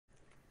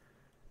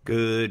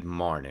Good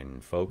morning,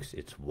 folks.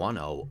 It's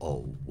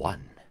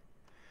 1001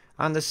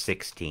 on the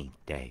 16th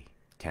day,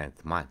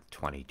 10th month,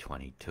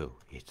 2022.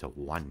 It's a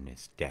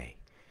oneness day.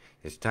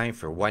 It's time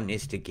for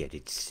oneness to get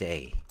its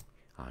say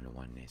on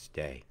oneness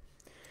day.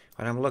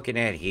 What I'm looking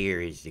at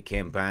here is the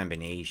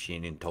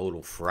combination and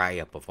total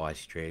fry-up of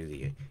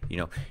Australia. You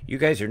know, you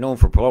guys are known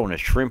for blowing a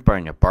shrimp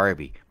on your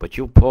Barbie, but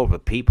you'll blow the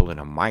people in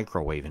a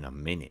microwave in a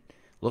minute.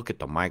 Look at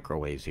the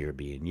microwaves here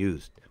being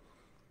used.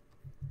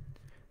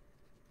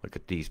 Look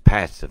at these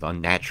paths of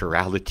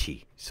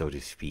unnaturality, so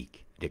to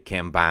speak. The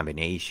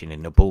combination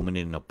and the booming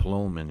and the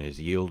pluming is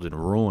yielding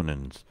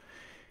ruins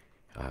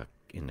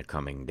in the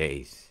coming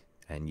days.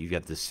 And you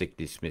got the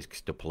sickness mix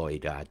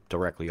deployed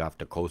directly off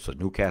the coast of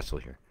Newcastle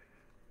here.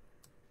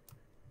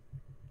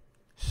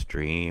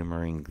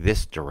 Streamering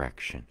this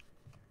direction.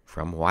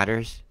 From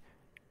waters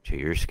to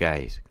your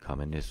skies,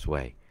 coming this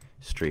way.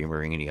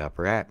 Streamering in the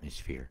upper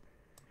atmosphere.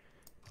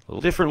 A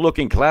little different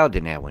looking cloud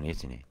than that one,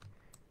 isn't it?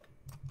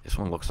 This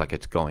one looks like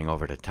it's going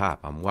over the top.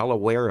 I'm well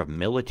aware of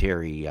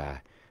military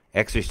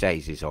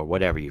exercises or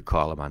whatever you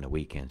call them on the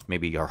weekends.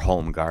 Maybe your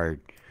home guard,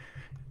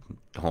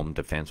 home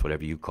defense,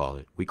 whatever you call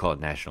it. We call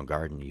it National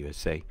Guard in the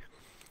USA.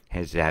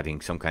 Has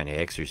having some kind of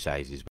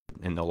exercises.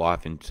 And they'll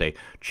often say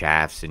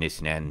chaffs and this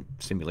and that and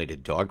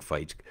simulated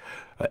dogfights.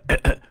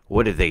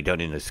 What have they done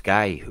in the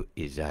sky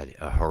is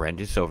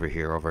horrendous over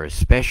here over a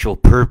special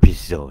purpose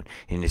zone.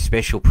 And the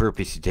special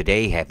purpose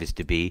today happens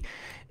to be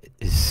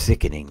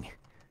sickening.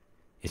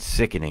 It's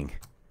sickening.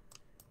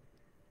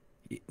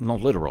 No,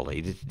 literally,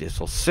 this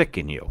will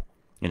sicken you.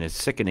 And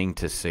it's sickening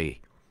to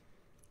see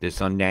this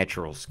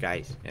unnatural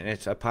skies. And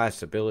it's a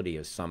possibility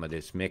of some of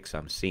this mix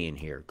I'm seeing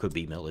here could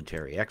be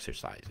military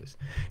exercises.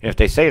 And if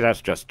they say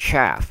that's just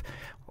chaff,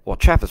 well,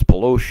 chaff is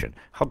pollution.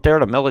 How dare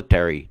the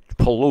military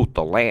pollute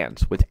the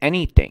lands with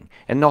anything?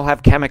 And they'll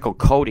have chemical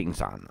coatings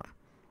on them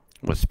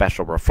with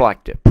special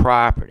reflective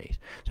properties.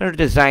 So they're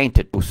designed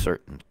to do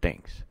certain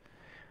things,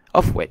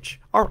 of which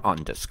are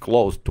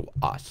undisclosed to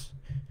us.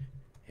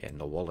 And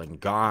the Woolen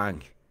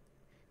Gong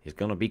is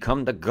going to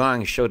become the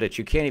Gong Show that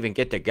you can't even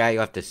get the guy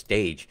off the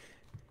stage.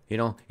 You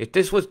know, if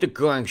this was the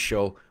Gong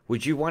Show,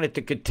 would you want it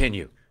to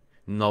continue?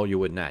 No, you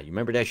would not. You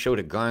remember that show,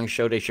 the Gong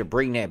Show? They should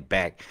bring that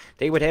back.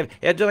 They would have,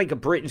 it's like a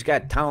Britain's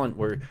Got Talent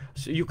where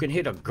so you can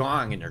hit a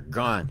gong and they're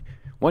gone.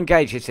 One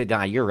guy just said,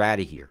 nah, you're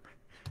out of here.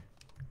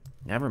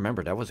 And I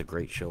remember that was a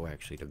great show,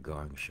 actually, the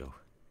Gong Show.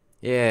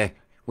 Yeah.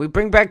 We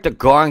bring back the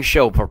Gong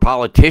Show for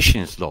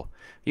politicians, though.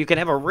 You can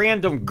have a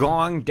random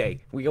gong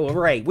day. We go,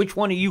 right, which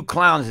one of you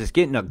clowns is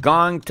getting a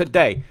gong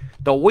today?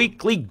 The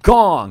weekly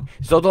gong.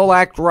 So they'll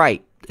act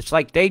right. It's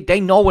like they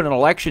know when an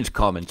election's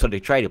coming, so they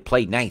try to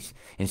play nice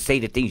and say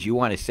the things you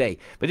want to say.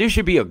 But there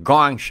should be a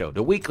gong show,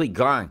 the weekly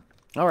gong.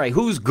 All right,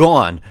 who's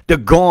gone? The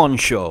Gong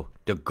Show.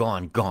 The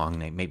gong,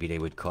 maybe they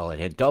would call it.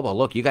 And double,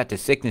 look, you got the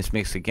sickness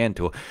mix again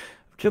to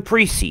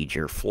precede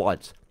your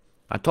floods.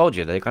 I told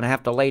you, they're going to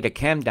have to lay the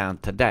chem down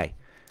today.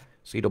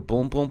 See the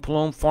boom, boom,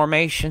 plume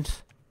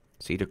formations?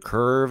 See the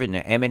curve and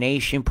the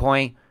emanation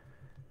point?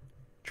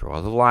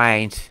 Draw the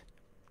lines.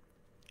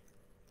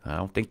 I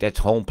don't think that's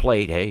home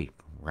plate. Hey,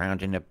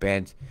 rounding the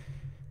bends.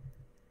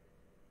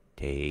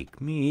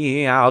 Take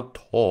me out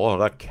to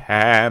the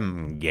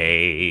cam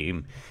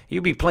game.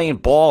 You be playing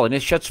ball and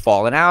this shit's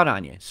falling out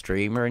on you.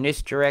 Streamer in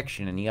this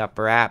direction in the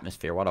upper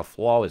atmosphere. While the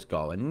flow is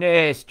going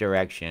this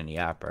direction in the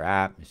upper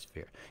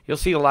atmosphere. You'll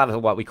see a lot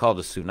of what we call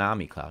the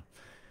tsunami cloud.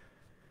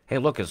 Hey,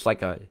 look, it's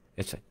like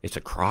it's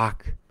a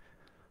croc.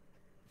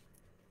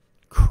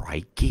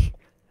 Crikey.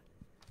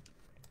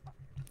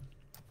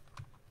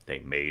 They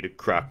made a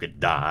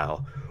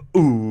crocodile.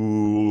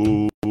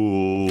 Ooh,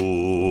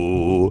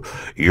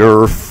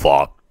 you're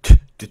fucked.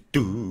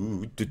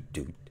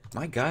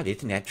 My God,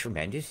 isn't that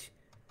tremendous?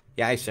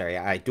 Yeah, I'm sorry.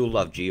 I do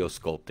love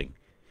geosculpting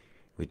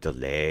with the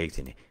legs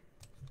and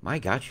my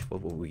gosh,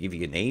 what will we give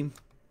you a name?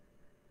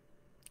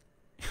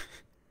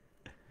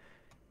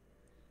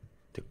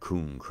 The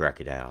coon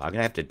crocodile. I'm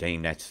gonna have to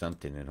name that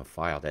something in a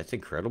file. That's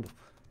incredible.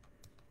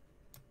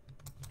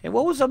 And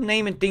what was up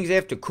naming things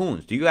after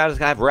coons? Do you guys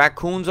have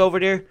raccoons over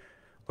there,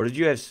 or did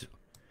you have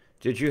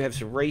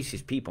some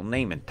racist people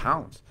naming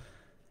towns?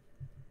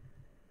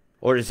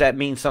 Or does that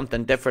mean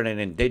something different in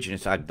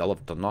indigenous? I'd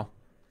love to know.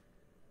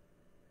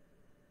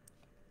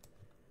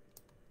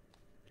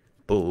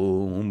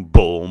 Boom,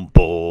 boom,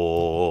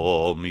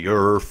 boom.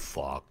 You're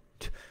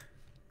fucked.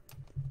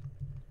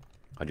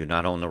 I do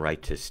not own the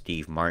right to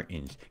Steve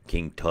Martin's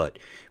King Tut,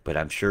 but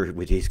I'm sure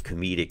with his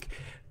comedic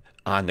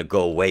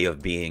on-the-go way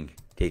of being,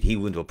 that he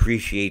would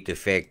appreciate the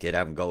fact that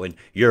I'm going,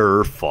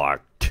 you're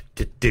fucked.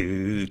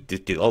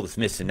 All that's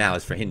missing now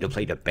is for him to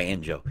play the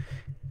banjo.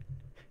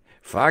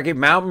 Foggy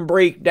Mountain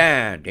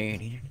Breakdown.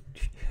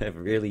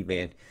 Really,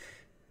 man.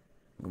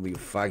 Gonna be a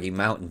Foggy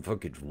Mountain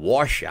fucking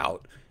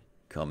washout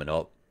coming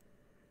up.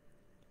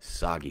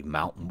 Soggy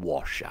Mountain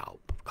washout.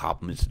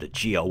 Compliments to the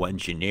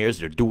geoengineers.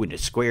 They're doing the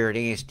square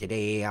dance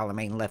today.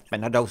 Alamein left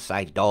and the dough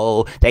side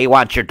dough. They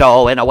want your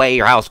dough and away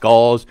your house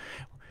goes.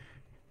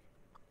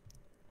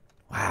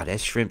 Wow,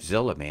 that's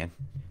Shrimpzilla, man.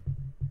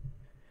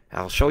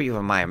 I'll show you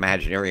in my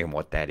imaginarium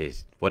what that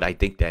is. What I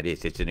think that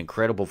is. It's an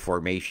incredible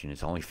formation.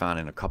 It's only found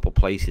in a couple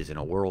places in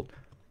the world.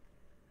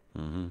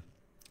 How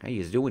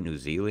you doing, New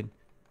Zealand?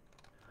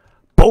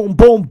 Boom,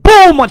 boom,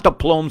 boom with the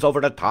plumes over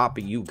the top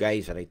of you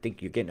guys. And I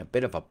think you're getting a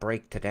bit of a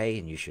break today,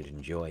 and you should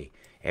enjoy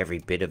every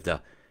bit of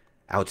the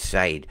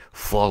outside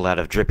full out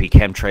of drippy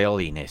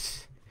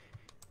chemtrailiness.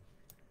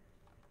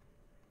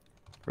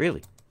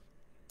 Really?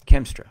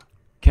 Chemtrail.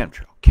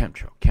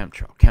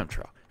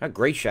 A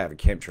great shot of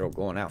chemtrail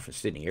going out from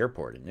Sydney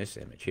Airport in this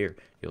image here.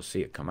 You'll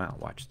see it come out.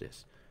 Watch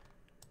this.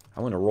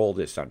 I'm going to roll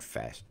this on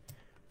fast.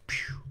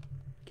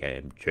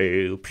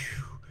 Chemtrail.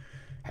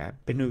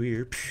 Happy New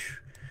Year.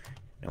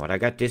 And what I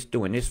got this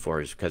doing this for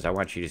is because I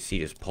want you to see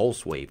this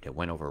pulse wave that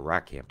went over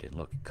Rockhampton.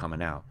 Look,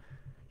 coming out.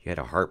 You had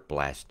a heart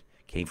blast.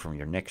 Came from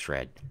your neck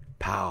shred.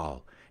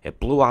 Pow. It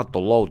blew out the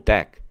low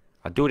deck.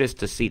 I'll do this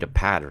to see the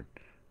pattern.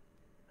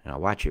 And I'll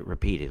watch it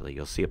repeatedly.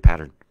 You'll see a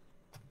pattern.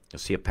 You'll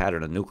see a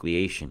pattern of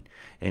nucleation.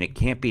 And it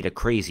can't be the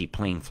crazy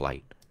plane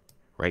flight.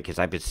 Right? Because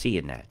I've been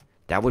seeing that.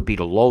 That would be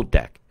the low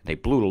deck. They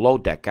blew the low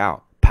deck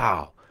out.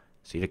 Pow.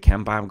 See the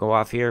chem bomb go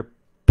off here?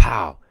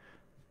 Pow.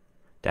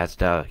 That's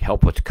to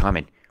help what's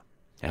coming.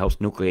 It helps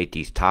nucleate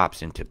these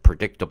tops into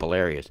predictable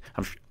areas.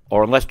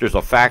 Or unless there's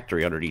a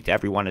factory underneath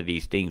every one of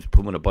these things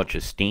putting a bunch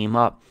of steam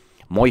up.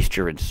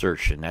 Moisture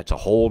insertion. That's a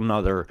whole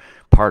nother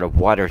part of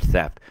water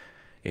theft.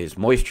 Is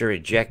moisture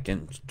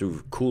injecting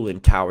through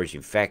cooling towers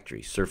in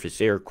factories, surface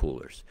air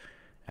coolers.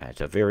 It's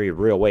a very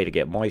real way to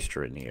get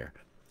moisture in the air.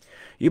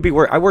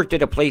 I worked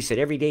at a place that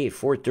every day at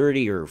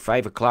 4:30 or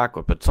 5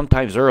 o'clock, but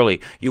sometimes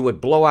early, you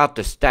would blow out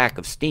the stack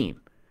of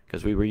steam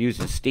because we were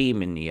using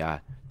steam in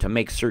the to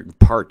make certain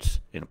parts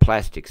in a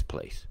plastics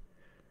place.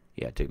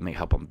 Yeah, to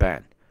help them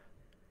bend.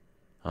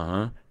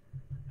 You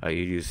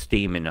use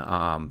steam in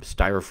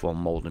styrofoam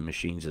molding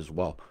machines as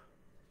well.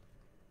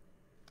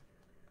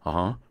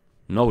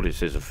 Notice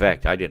his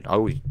effect. I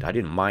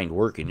didn't mind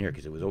working here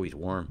because it was always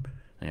warm.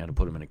 I had to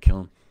put them in a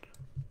kiln.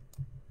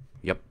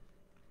 Yep.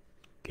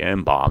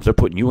 Chem bombs are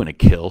putting you in a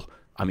kiln.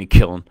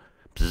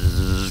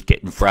 Bzzz,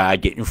 getting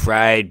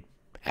fried.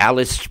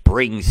 Alice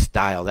Springs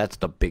style. That's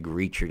the big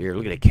reacher there.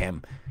 Look at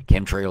the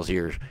chemtrails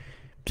here.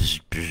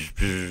 Bzz, bzz,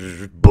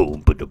 bzz,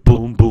 boom,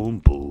 boom, boom,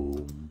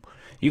 boom.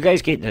 You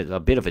guys getting a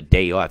bit of a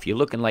day off. You're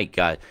looking like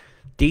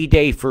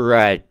D-Day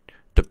for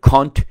the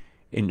cunt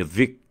in the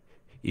Vic.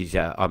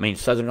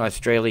 Southern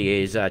Australia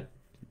is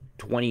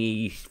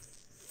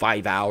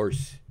 25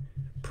 hours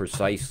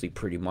precisely,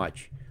 pretty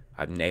much.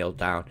 I've nailed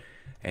down.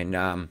 And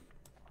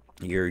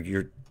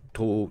you're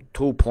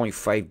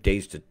 2.5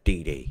 days to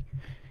D-Day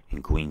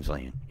in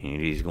Queensland.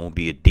 And it is going to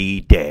be a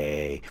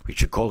D-Day. We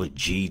should call it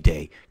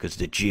G-Day because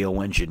the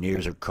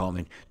geoengineers are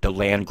coming. The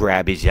land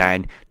grab is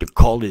on. The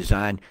cult is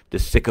on. The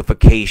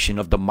sickification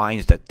of the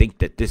minds that think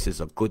that this is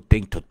a good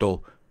thing to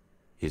do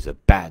is a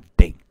bad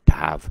thing to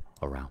have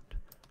around.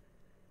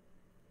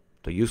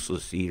 The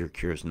useless eater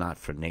cures not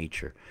for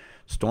nature.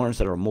 Storms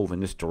that are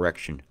moving this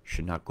direction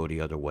should not go the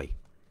other way.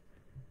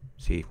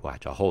 See,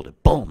 watch, I'll hold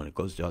it. Boom, and it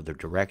goes the other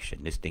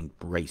direction. This thing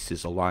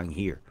races along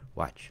here.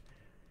 Watch.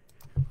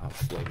 I'll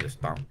slow this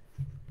down.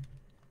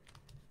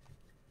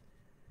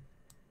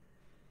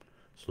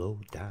 Slow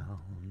down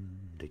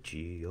the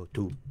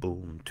GO2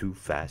 boom too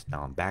fast.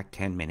 Now I'm back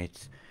 10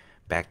 minutes.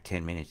 Back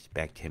 10 minutes.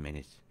 Back 10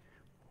 minutes.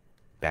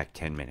 Back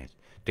 10 minutes.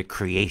 The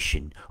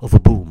creation of a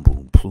boom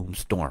boom plume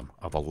storm,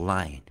 of a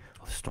line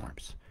of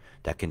storms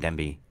that can then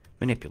be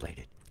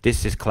manipulated.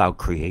 This is cloud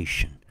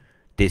creation.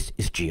 This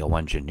is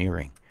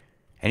geoengineering.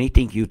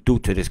 Anything you do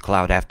to this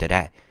cloud after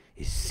that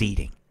is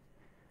seeding.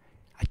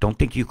 I don't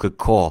think you could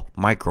call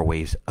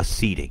microwaves a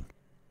seeding.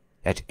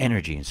 That's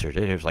energy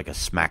inserted. There's like a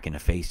smack in the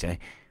face. Eh?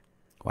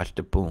 Watch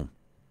the boom.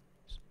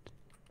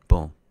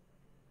 Boom.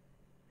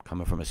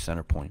 Coming from a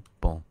center point.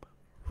 Boom.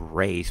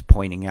 Rays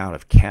pointing out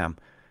of chem.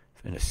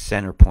 In a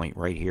center point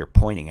right here,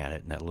 pointing at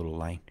it in that little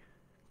line.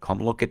 Come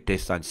look at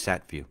this on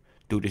sat view.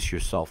 Do this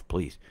yourself,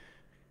 please.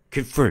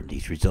 Confirm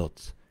these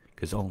results,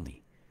 because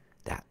only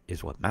that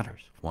is what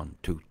matters. 1,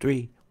 2,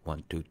 3,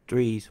 1, 2,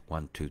 3s,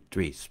 1, 2,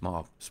 3.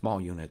 Small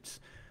units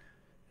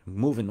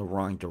moving the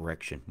wrong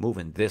direction,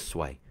 moving this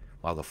way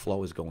while the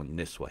flow is going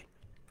this way.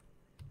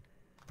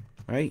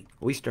 Right?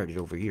 We started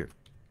over here.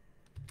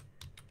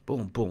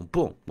 Boom, boom,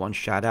 boom. One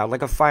shot out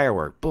like a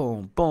firework.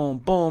 Boom, boom,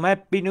 boom.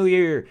 Happy New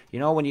Year. You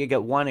know, when you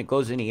get one, it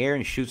goes in the air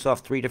and shoots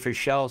off 3 different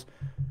shells.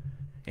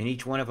 And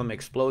each one of them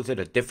explodes at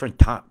a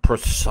different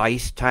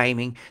precise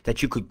timing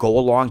that you could go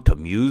along to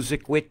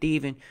music with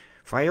even.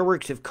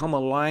 Fireworks have come a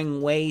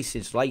long way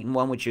since lighting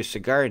one with your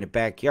cigar in the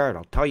backyard.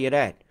 I'll tell you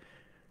that.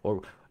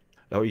 Or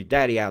your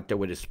daddy out there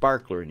with a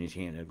sparkler in his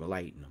hand and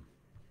lighting them.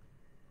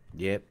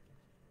 Yep.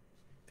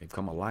 They've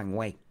come a long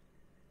way.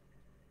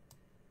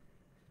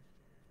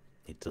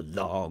 It's a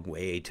long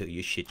way till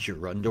you shit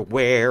your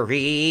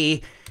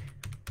underwear-y.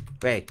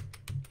 Hey,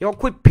 y'all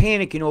quit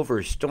panicking over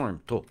a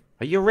storm, too.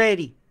 Are you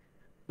ready?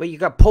 Well, you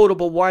got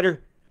potable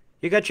water.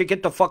 You got your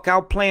get the fuck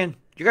out plan.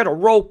 You got a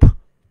rope.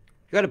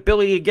 You got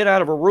ability to get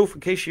out of a roof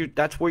in case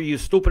that's where you're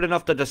stupid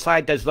enough to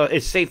decide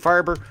it's safe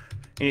harbor.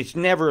 And it's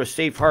never a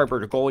safe harbor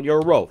to go in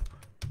your roof.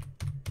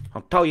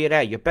 I'll tell you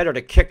that. You're better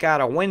to kick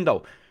out a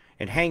window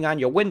and hang on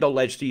your window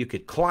ledge so you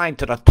could climb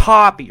to the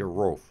top of your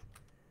roof.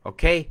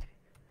 Okay?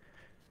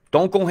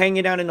 Don't go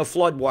hanging out in the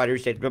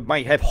floodwaters that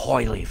might have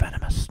highly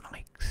venomous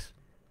snakes.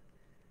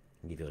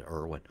 I'll give you the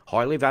Irwin.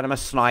 Highly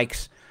venomous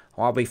snakes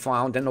will be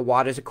found in the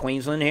waters of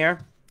Queensland here.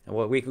 And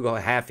well, we could go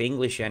half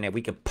English in it.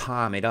 We could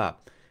palm it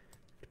up.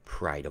 The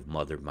pride of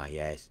mother, my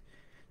ass.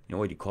 You know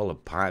what you call them,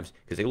 palms?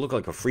 Because they look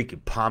like a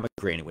freaking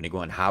pomegranate when they go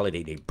on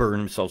holiday. They burn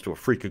themselves to a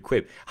freaking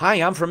quip.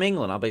 Hi, I'm from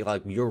England. I'll be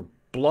like, you're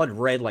blood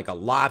red like a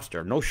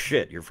lobster. No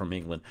shit, you're from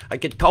England. I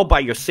can tell by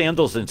your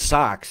sandals and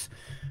socks.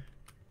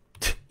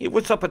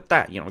 What's up with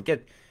that? You know,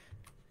 it's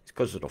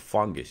because of the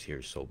fungus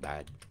here so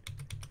bad.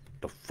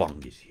 The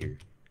fungus here.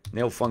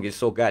 Nail fungus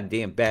so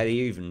goddamn bad,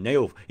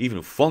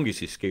 even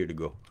fungus is scared to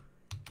go.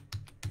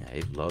 Yeah,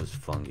 it loves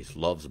fungus,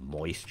 loves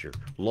moisture,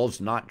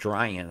 loves not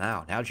drying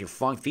out. How's your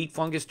feet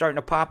fungus starting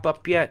to pop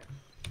up yet?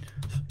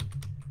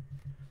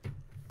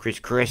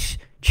 Chris,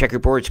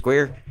 checkerboard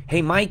square.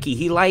 Hey, Mikey,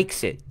 he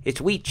likes it.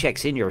 It's wheat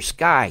checks in your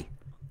sky.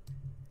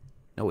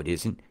 No, it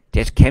isn't.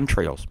 That's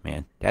chemtrails,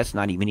 man. That's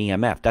not even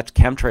EMF. That's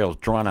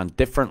chemtrails drawn on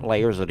different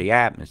layers of the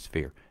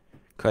atmosphere.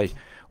 Because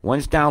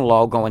one's down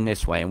low going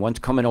this way, and one's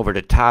coming over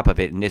the top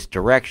of it in this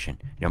direction.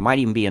 There might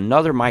even be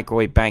another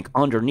microwave bank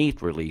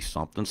underneath release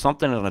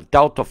something in a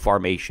delta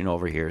formation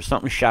over here.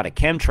 Something shot a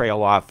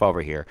chemtrail off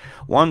over here.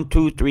 1,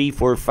 2, 3,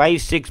 4,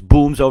 5, 6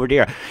 booms over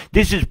there.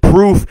 This is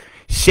proof,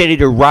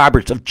 Senator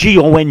Roberts, of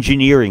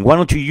geoengineering. Why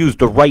don't you use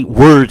the right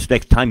words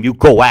next time you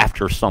go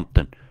after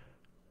something?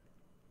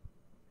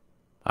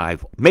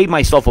 I've made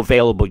myself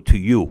available to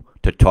you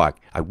to talk.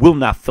 I will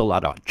not fill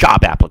out a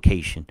job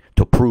application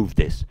to prove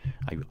this.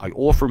 I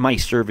offer my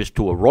service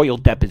to a royal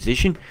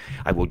deposition.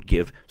 I will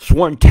give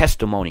sworn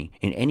testimony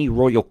in any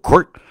royal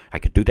court. I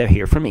could do that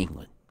here from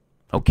England.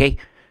 Okay?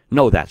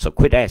 Know that, so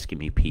quit asking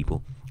me,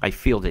 people. I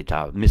feel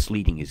that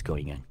misleading is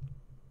going on.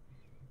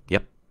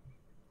 Yep.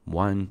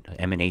 One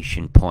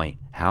emanation point.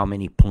 How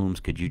many plumes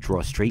could you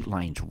draw straight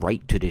lines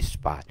right to this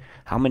spot?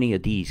 How many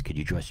of these could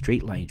you draw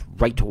straight lines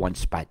right to one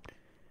spot?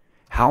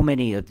 How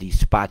many of these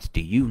spots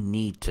do you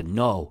need to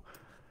know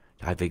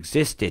have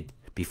existed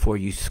before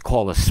you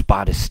call a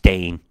spot a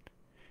stain?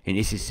 And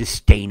this is the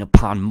stain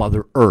upon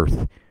Mother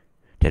Earth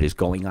that is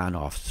going on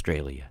off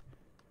Australia.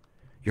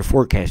 Your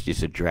forecast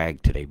is a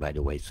drag today, by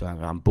the way, so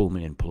I'm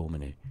booming and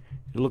pluming it.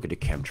 Look at the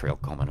chemtrail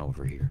coming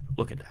over here.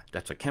 Look at that.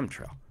 That's a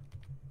chemtrail.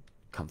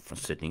 Comes from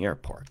Sydney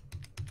Airport.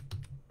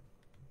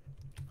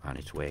 On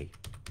its way.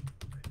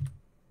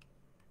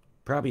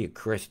 Probably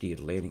across the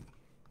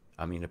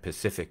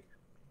Pacific.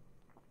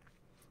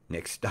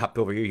 Next stop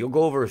over here. You'll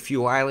go over a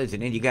few islands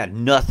and then you got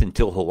nothing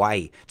till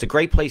Hawaii. It's a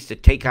great place to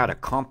take out a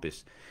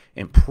compass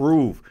and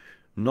prove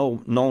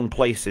no known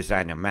places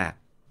on the map.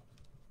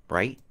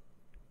 Right?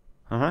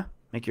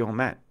 Make your own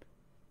map.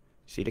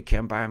 See the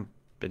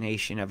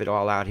combination of it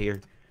all out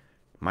here?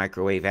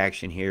 Microwave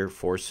action here,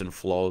 force and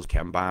flows,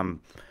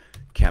 chemical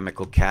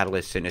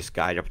catalysts in the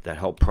sky that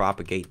help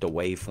propagate the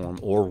waveform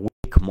or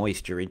wick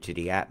moisture into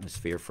the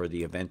atmosphere for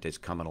the event that's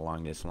coming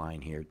along this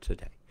line here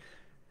today.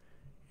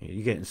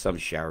 You're getting some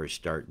showers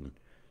starting.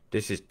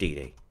 This is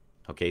D-Day.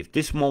 Okay, if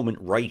this moment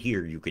right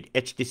here, you could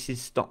etch this in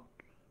stone.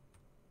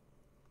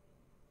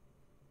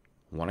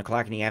 1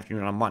 o'clock in the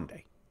afternoon on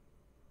Monday.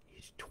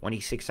 It's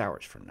 26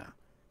 hours from now.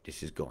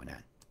 This is going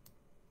on.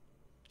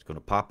 It's going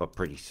to pop up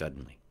pretty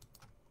suddenly.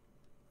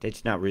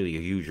 That's not really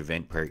a huge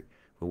event, but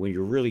when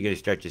you're really going to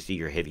start to see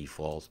your heavy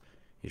falls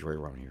is right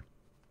around here.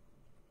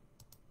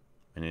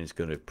 And then it's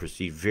going to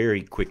proceed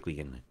very quickly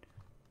in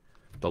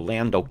the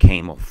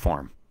Landocane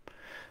farm.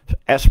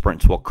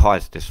 Esperance will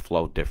cause this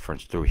flow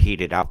difference through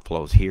heated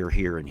outflows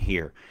here, and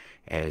here,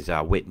 as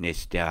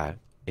witnessed and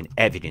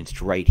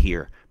evidenced right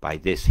here by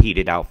this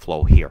heated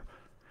outflow here.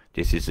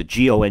 This is a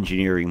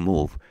geoengineering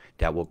move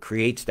that will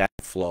create that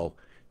flow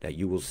that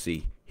you will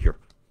see here.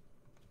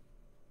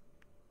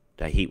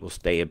 That heat will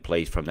stay in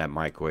place from that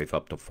microwave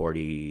up to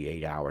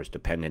 48 hours,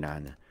 depending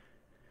on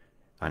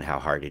how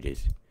hard it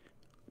is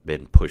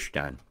been pushed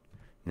on.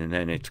 And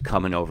then it's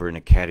coming over in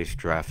a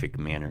catastrophic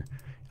manner.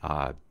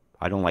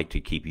 I don't like to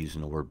keep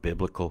using the word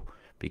biblical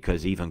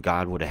because even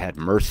God would have had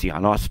mercy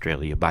on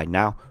Australia by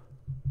now.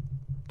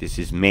 This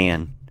is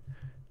man.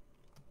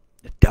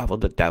 The devil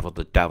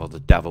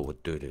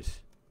would do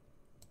this.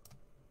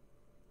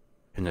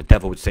 And the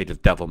devil would say the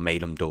devil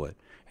made him do it.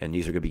 And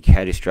these are going to be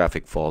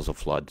catastrophic falls of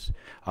floods.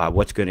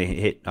 What's going to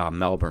hit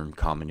Melbourne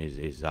coming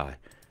is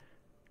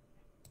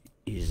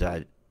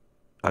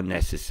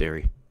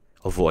unnecessary,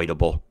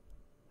 avoidable,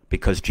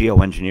 because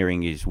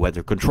geoengineering is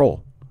weather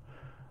control.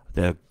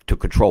 To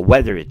control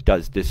whether it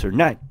does this or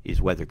not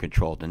is weather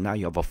controlled. And now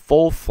you have a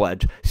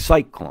full-fledged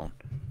cyclone,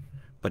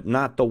 but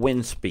not the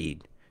wind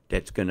speed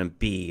that's going to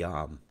be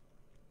of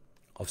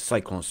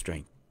cyclone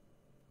strength.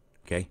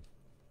 Okay?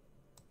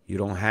 You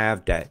don't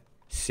have that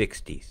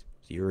 60s.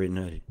 You're in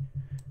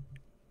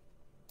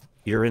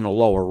a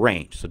lower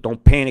range, so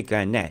don't panic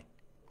on that.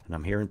 And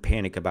I'm hearing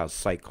panic about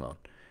cyclone.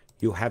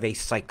 You have a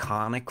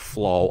cyclonic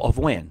flow of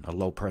wind. A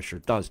low pressure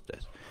does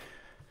this.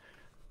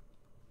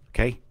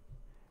 Okay?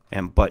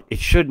 But it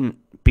shouldn't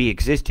be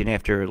existing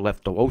after it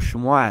left the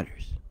ocean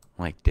waters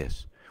like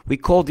this. We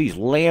call these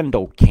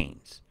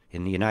Landocanes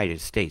in the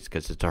United States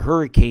because it's a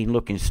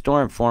hurricane-looking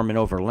storm forming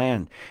over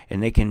land,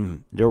 and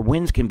their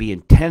winds can be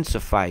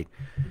intensified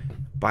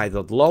by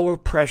the lower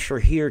pressure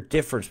here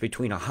difference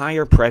between a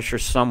higher pressure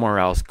somewhere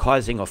else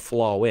causing a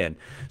flow in.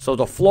 So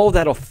the flow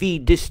that'll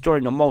feed this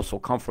storm the most will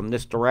come from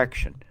this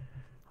direction,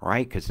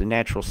 right? Because the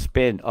natural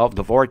spin of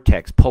the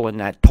vortex pulling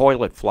that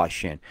toilet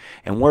flush in.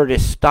 And where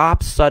this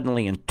stops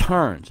suddenly and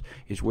turns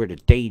is where the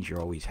danger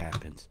always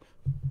happens.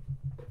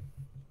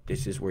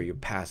 This is where you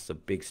pass the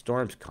big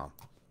storms come,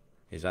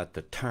 is at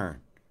the turn.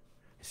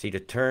 See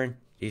the turn?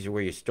 These are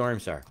where your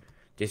storms are.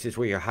 This is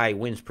where your high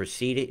winds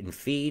precede it and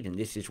feed, and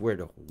this is where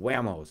the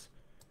whammos.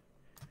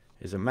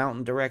 Is a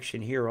mountain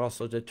direction here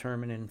also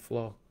determining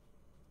flow?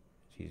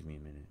 Excuse me a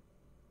minute.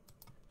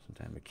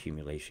 Sometimes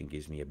accumulation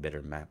gives me a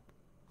better map.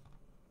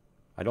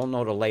 I don't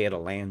know the lay of the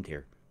land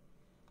here.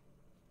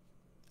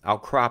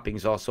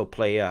 Outcroppings also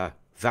play a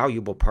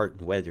valuable part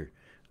in weather.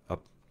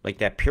 Like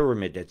that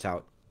pyramid that's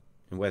out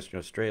in Western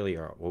Australia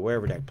or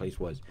wherever that place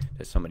was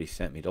that somebody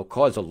sent me. They'll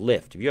cause a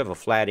lift. If you have a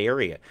flat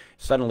area,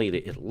 suddenly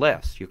it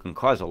lifts. You can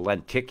cause a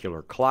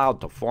lenticular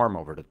cloud to form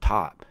over the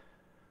top.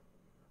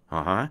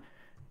 And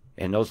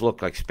those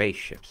look like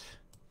spaceships.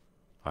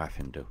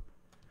 Often do.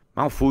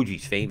 Mount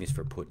Fuji's famous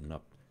for putting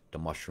up the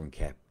mushroom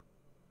cap.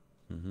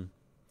 And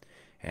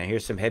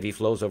here's some heavy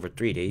flows over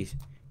 3 days.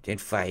 Then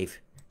 5.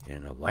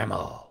 And a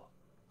whammo.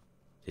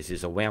 This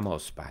is a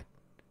whammo spot.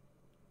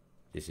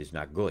 This is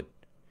not good.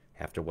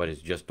 After what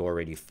has just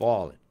already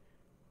fallen.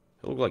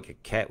 It looks like a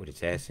cat with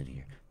its ass in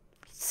here.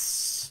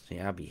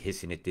 Yeah, I'll be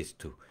hissing at this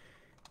too.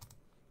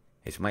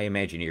 It's my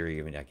imaginary,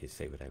 even I can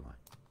say what I want.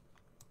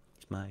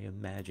 It's my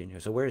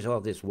imaginary. So where's all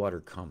this water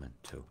coming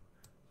to?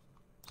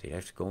 See,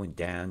 that's going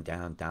down,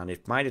 down, down.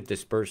 It might have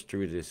dispersed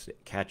through this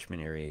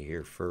catchment area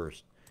here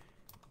first.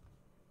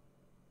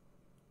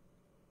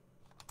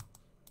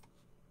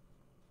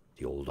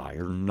 The old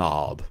iron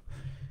knob.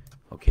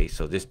 Okay,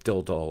 so this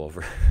dildo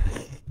over.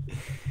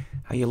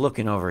 How you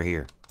looking over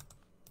here?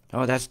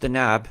 Oh, that's the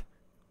knob.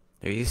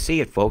 There you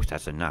see it, folks.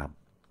 That's a knob.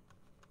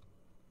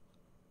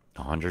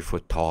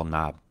 100-foot tall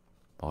knob.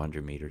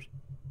 100 meters.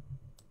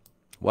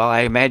 Well,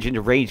 I imagine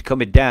the rain's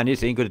coming down.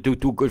 This ain't going to do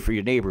too good for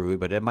your neighborhood,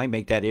 but it might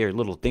make that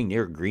little thing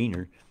there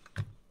greener.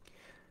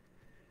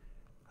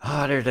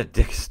 Oh, there's the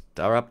dicks.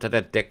 They're up to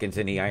the dickens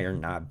in the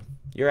iron knob.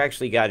 You're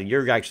actually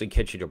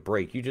catching a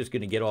break. You're just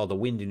going to get all the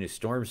wind in the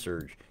storm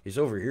surge. It's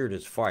over here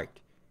that's fucked.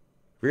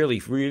 Really,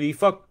 really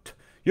fucked.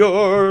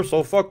 You're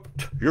so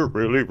fucked. You're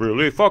really,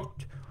 really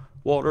fucked.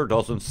 Water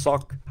doesn't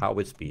suck. How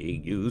it's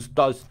being used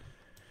does.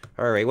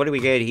 Alright, what do we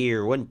got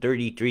here?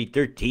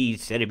 133.13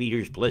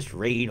 centimeters plus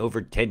rain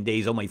over 10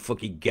 days. Oh my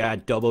fucking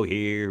god, double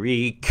here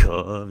he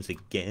comes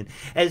again.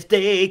 As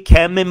they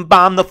come and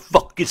bomb the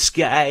fucking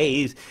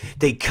skies.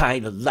 They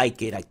kind of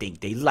like it. I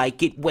think they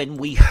like it when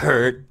we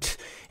hurt.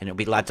 And there'll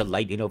be lots of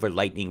lightning over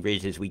lightning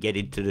ridge as we get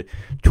into the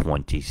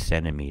 20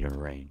 centimeter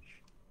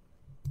range.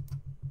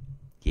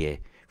 Yeah,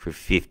 for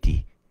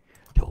 50.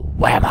 The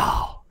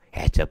whammo!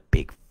 That's a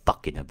big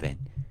fucking event.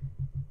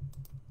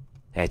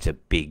 That's a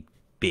big,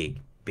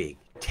 big, big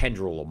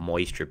tendril of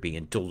moisture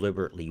being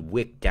deliberately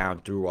wicked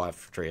down through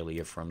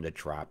Australia from the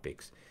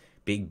tropics.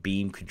 Big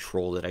beam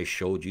control that I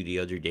showed you the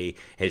other day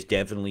has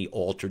definitely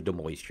altered the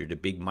moisture. The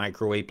big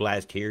microwave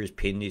blast here is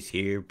pin this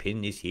here,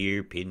 pin this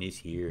here, pin this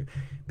here.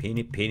 Pin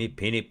it, pin it,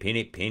 pin it, pin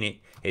it, pin it.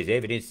 As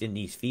evidenced in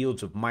these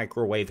fields of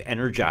microwave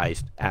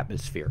energized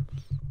atmosphere.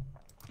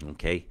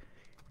 Okay?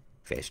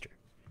 Faster.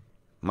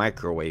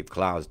 Microwave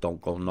clouds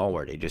don't go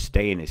nowhere. They just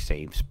stay in the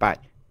same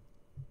spot.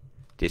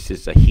 This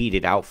is a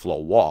heated outflow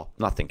wall.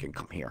 Nothing can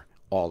come here.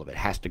 All of it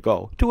has to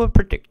go to a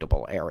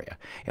predictable area.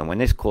 And when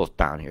this cools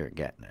down here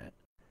again,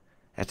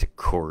 that's a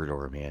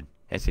corridor, man.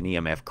 That's an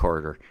EMF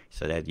corridor.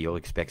 So that you'll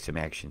expect some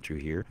action through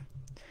here.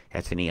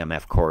 That's an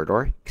EMF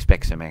corridor.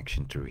 Expect some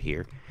action through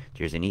here.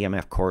 There's an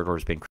EMF corridor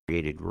that's been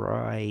created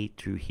right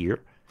through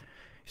here.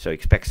 So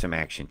expect some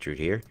action through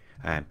here.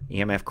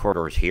 EMF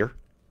corridor is here.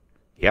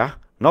 Yeah?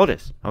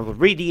 Notice. I'll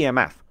read the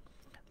EMF.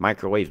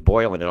 Microwave's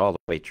boiling it all the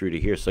way through to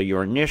here. So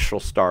your initial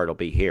start will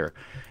be here.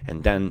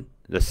 And then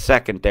the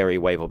secondary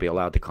wave will be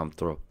allowed to come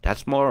through.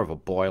 That's more of a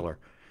boiler.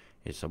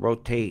 It's a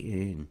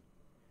rotating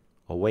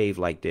a wave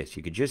like this.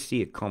 You could just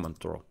see it coming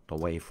through the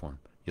waveform.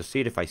 You'll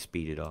see it if I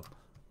speed it up.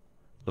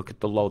 Look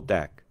at the low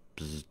deck.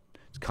 Bzz.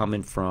 It's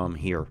coming from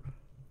here.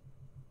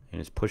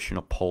 And it's pushing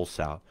a pulse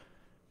out.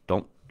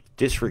 Don't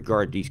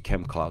disregard these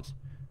chem clouds.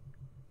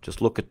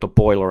 Just look at the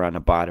boiler on the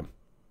bottom.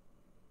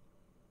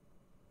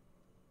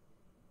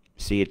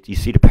 See it? You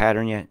see the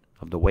pattern yet?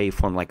 Of the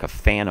waveform like a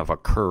fan of a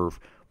curve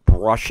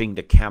brushing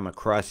the chem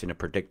across in a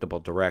predictable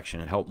direction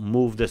and help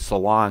move this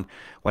along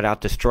without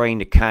destroying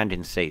the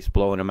condensates,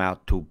 blowing them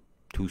out too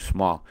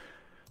small.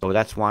 So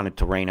that's wanted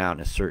to rain out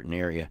in a certain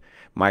area.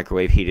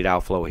 Microwave heated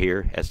outflow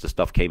here as the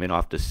stuff came in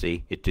off the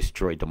sea. It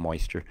destroyed the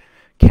moisture.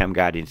 Chem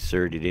got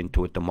inserted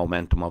into it. The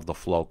momentum of the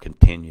flow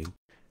continued.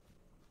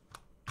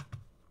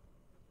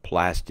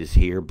 Blast is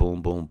here.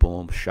 Boom, boom,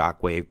 boom.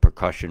 Shockwave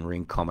percussion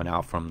ring coming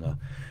out from the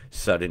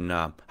sudden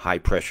high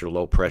pressure,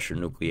 low pressure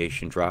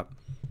nucleation drop.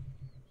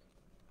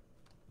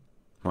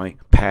 Right?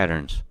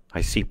 Patterns.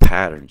 I see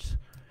patterns.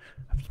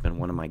 It's been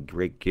one of my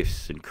great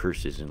gifts and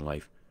curses in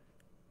life.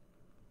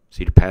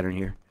 See the pattern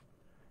here?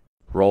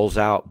 Rolls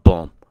out,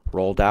 boom.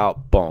 Rolled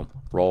out, boom.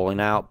 Rolling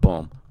out,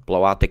 boom.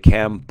 Blow out the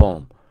chem,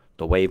 boom.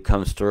 The wave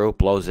comes through,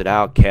 blows it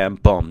out, chem,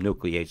 boom.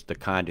 Nucleates the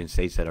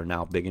condensates that are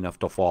now big enough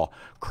to fall.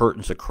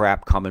 Curtains of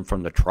crap coming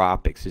from the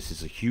tropics. This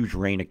is a huge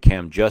rain of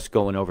chem just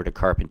going over the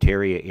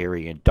Carpentaria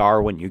area. In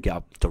Darwin, you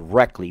got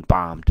directly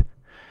bombed.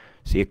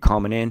 See it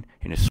coming in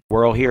a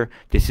swirl here?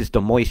 This is the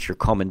moisture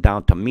coming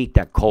down to meet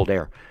that cold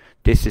air.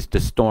 This is the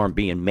storm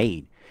being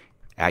made.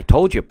 I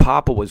told you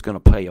Papa was going to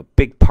play a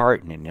big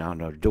part in it. Now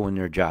they're doing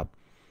their job.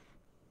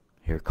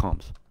 Here it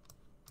comes.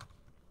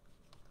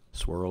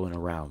 Swirling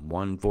around.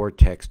 1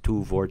 vortex,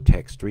 2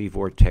 vortex, 3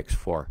 vortex,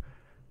 4.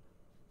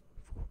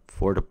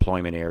 4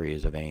 deployment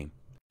areas of AIM.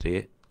 See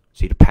it?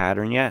 See the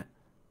pattern yet?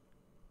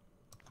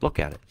 Look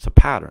at it. It's a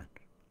pattern.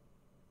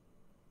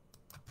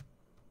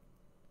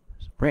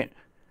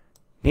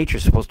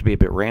 Nature's supposed to be a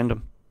bit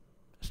random.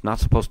 It's not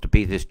supposed to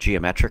be this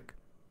geometric.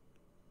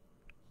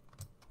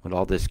 With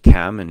all this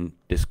chem and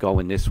this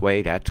going this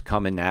way, that's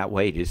coming that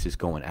way. This is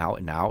going out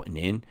and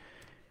in.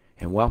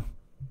 And well,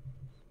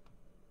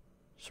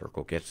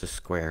 circle gets a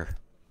square.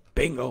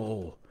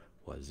 Bingo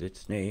was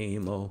its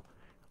name.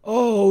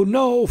 Oh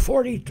no,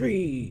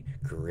 43.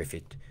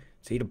 Griffith.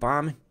 See the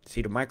bombing?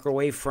 See the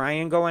microwave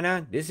frying going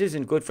on? This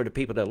isn't good for the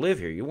people that live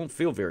here. You won't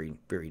feel very,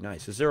 very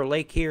nice. Is there a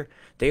lake here?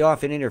 They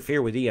often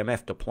interfere with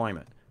EMF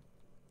deployment.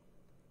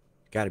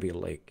 Got to be a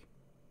lake.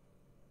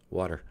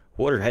 Water.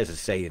 Water has a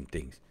say in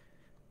things.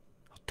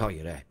 I'll tell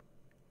you that.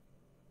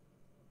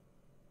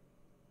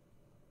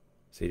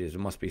 See, there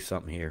must be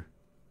something here.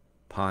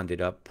 Ponded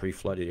up,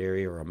 pre-flooded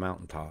area, or a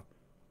mountaintop.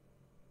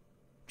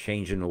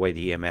 Changing the way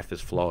the EMF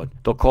is flowing.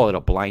 They'll call it a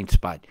blind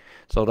spot.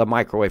 So the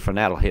microwave from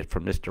that will hit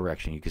from this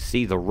direction. You can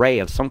see the ray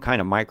of some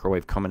kind of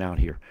microwave coming out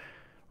here.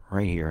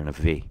 Right here in a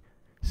V.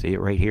 See it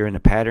right here in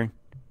the pattern?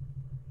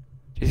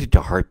 This is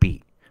the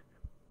heartbeat.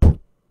 Boom.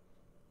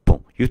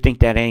 Boom. You think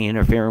that ain't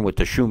interfering with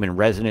the Schumann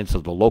resonance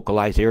of the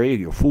localized area?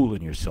 You're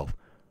fooling yourself.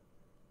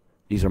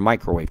 These are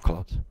microwave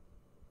clouds.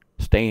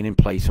 Staying in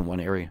place in one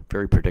area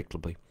very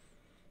predictably.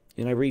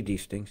 And I read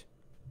these things.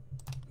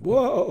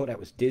 Whoa, that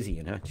was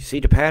dizzying, huh? You see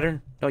the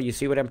pattern? No, you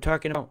see what I'm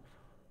talking about?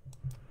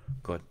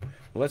 Good.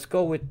 Let's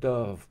go with,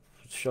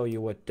 show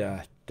you what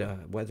the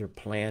weather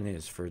plan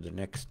is for the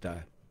next,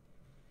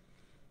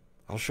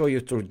 I'll show you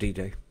through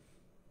D-Day.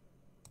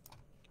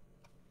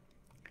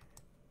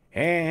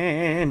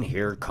 And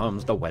here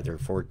comes the weather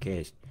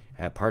forecast.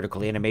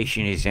 Particle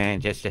animation is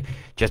just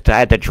to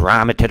add the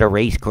drama to the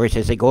race course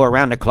as they go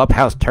around the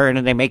clubhouse turn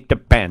and they make the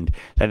bend.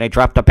 Then they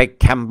drop the big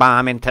chem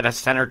bomb into the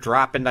center,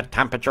 dropping the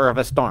temperature of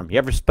a storm. You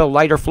ever spill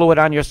lighter fluid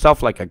on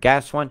yourself like a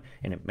gas one,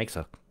 and it makes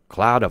a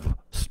cloud of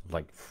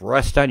like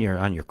rust on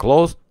your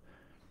clothes?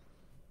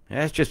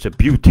 That's just a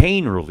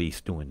butane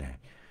release doing that.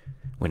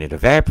 When it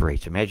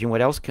evaporates, imagine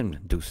what else can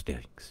do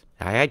things.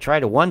 I try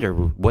to wonder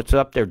what's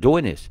up there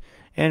doing this,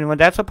 and well,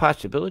 that's a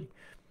possibility.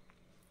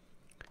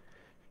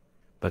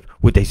 But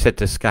would they set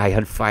the sky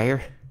on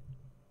fire?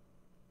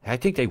 I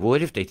think they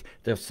would if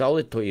they'll sell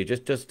it to you.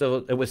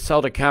 It would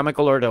sell the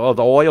chemical or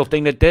the oil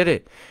thing that did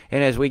it.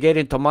 And as we get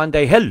into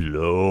Monday,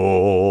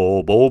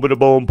 hello, boom,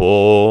 boom,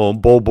 boom,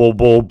 boom, boom,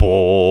 boom,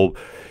 boom.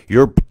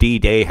 Your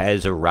D-Day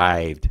has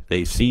arrived.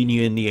 They've seen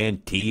you in the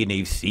NT and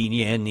they've seen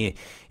you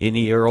in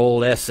your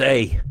old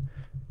SA.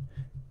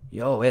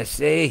 Yo,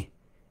 SA,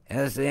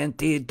 how's the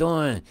NT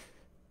doing?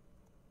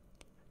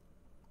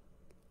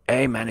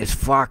 Hey man, it's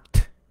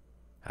fucked.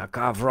 I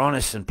got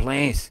Vronis in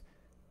place.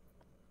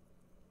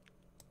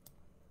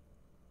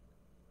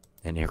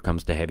 And here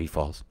comes the heavy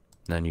falls.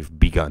 Then you've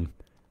begun.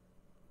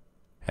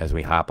 As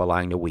we hop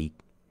along the week,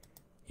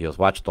 you'll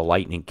watch the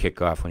lightning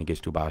kick off when it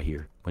gets to about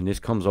here. When this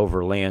comes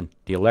over land,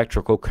 the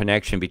electrical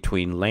connection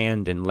between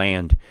land and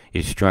land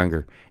is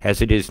stronger.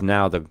 As it is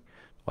now,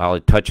 while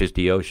it touches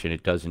the ocean,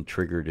 it doesn't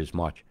trigger it as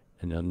much.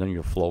 And then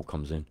your flow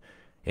comes in,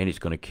 and it's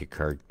going to kick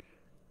hard.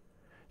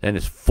 Then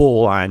it's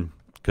full on.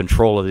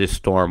 Control of this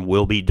storm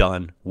will be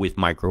done with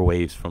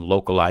microwaves from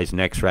localized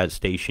NEXRAD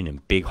station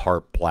and big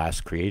HARP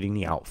blast, creating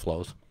the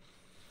outflows.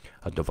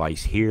 A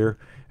device here,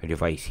 a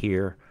device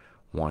here,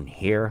 one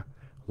here,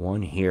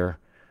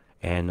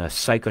 and a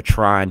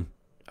cyclotron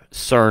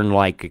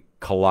CERN-like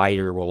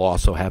collider will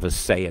also have a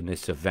say in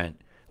this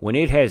event. When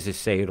it has a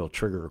say, it'll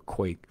trigger a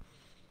quake.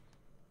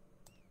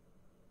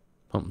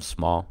 Something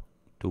small,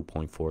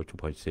 2.4,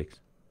 2.6.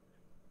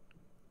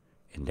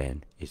 And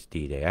then it's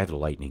D-Day. I have the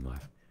lightning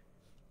left.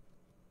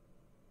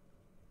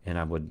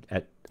 And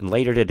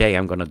later today,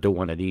 I'm going to do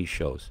one of these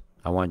shows.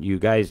 I want you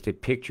guys, the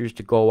pictures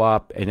to go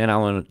up, and then I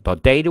want the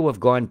day to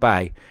have gone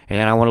by, and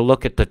then I want to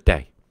look at the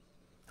day.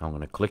 I'm going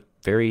to click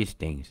various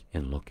things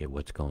and look at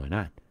what's going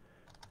on,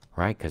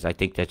 right? Because I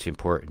think that's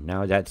important.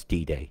 Now that's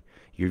D-Day.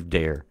 You're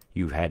there.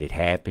 You've had it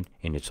happen,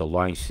 and it's a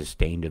long,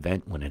 sustained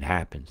event when it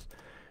happens.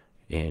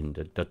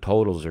 And the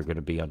totals are going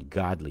to be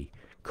ungodly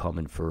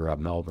coming for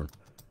Melbourne.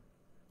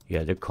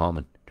 Yeah, they're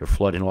coming. They're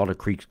flooding all the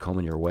creeks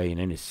coming your way, and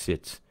then it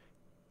sits.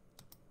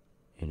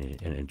 And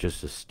it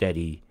just a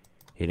steady,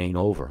 it ain't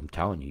over. I'm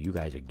telling you, you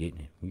guys are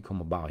getting it. You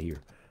come about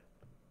here,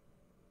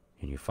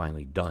 and you're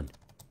finally done.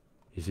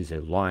 This is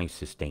a long,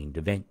 sustained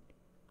event.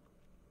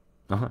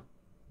 I'm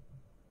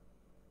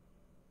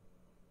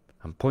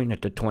pointing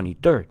at the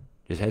 23rd.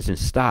 This hasn't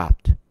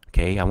stopped.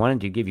 Okay, I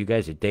wanted to give you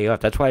guys a day off.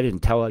 That's why I didn't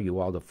tell you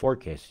all the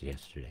forecasts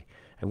yesterday.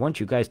 I want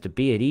you guys to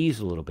be at ease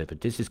a little bit,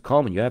 but this is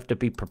coming. You have to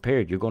be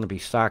prepared. You're going to be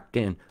socked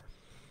in.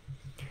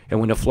 And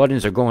when the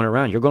floodings are going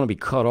around, you're going to be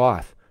cut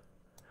off.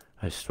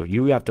 So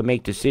you have to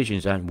make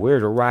decisions on where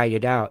to ride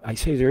it out. I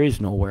say there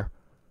is nowhere.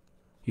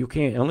 You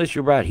can't, unless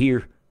you're out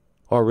here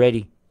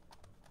already.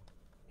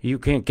 You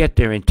can't get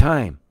there in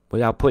time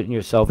without putting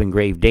yourself in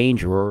grave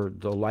danger, or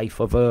the life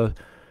of a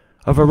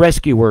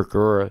rescue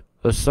worker,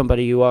 or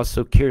somebody who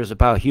also cares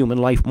about human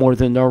life more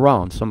than their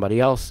own, somebody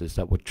else's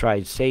that would try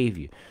to save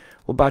you.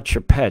 What about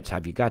your pets?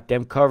 Have you got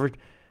them covered?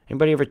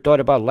 Anybody ever thought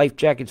about life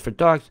jackets for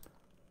dogs?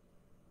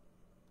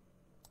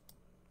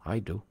 I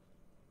do.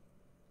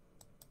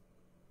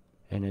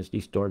 And as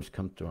these storms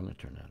come through, I'm going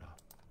to turn that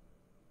off.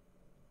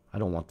 I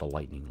don't want the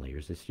lightning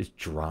layers. It's just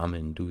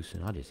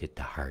drama-inducing. I'll just hit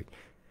the heart.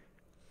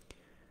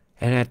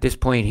 And at this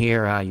point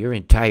here, your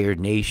entire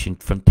nation,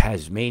 from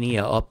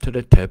Tasmania up to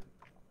the tip,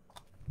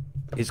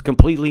 is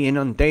completely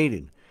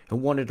inundated.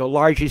 And one of the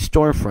largest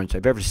storm fronts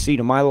I've ever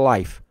seen in my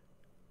life.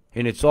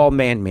 And it's all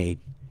man-made.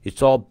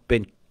 It's all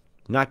been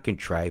not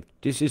contrived.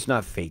 This is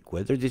not fake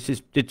weather.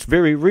 It's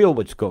very real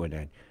what's going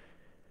on.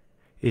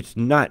 It's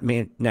not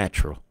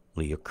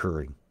naturally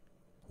occurring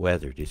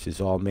weather. This is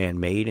all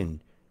man-made,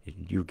 and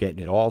you're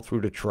getting it all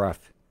through the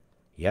trough.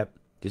 Yep,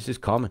 this is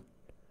coming.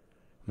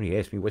 When you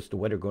ask me what's the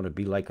weather going to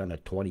be like on the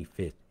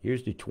 25th,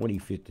 here's the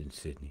 25th in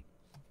Sydney.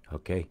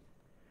 Okay?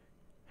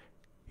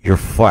 You're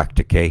fucked,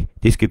 okay?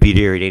 This could be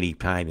there at any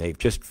time. They've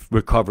just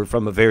recovered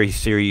from a very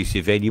serious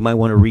event. You might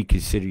want to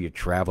reconsider your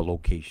travel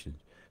locations.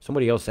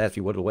 Somebody else asked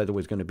me what the weather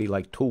was going to be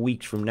like 2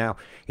 weeks from now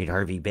in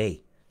Hervey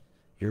Bay.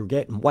 You're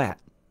getting wet.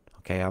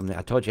 Okay,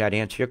 I told you I'd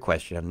answer your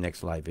question on the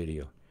next live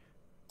video.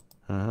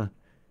 I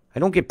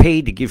don't get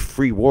paid to give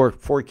free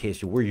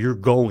forecasts of where you're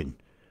going.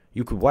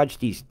 You could watch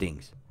these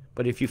things.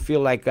 But if you feel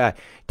like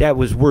that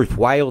was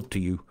worthwhile to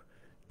you,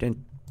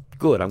 then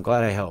good, I'm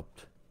glad I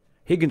helped.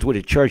 Higgins would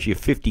have charged you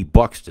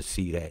 $50 to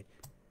see that.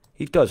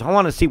 He does. I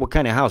want to see what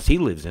kind of house he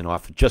lives in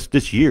off of just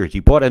this year. He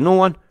bought a new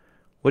one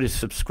with his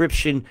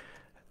subscription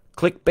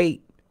clickbait.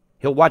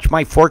 He'll watch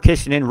my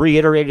forecast and then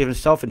reiterate it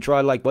himself and draw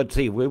like, what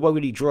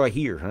would he draw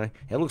here? Huh?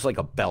 It looks like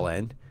a bell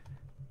end.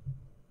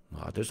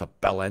 Oh, there's a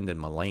bell end in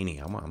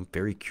Mulaney. I'm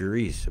very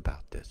curious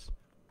about this.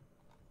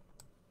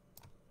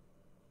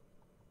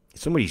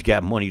 Somebody's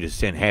got money to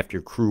send half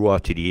your crew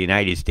off to the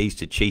United States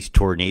to chase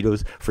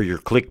tornadoes for your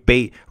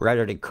clickbait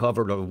rather than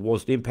cover the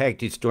most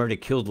impacted storm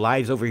that killed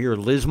lives over here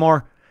in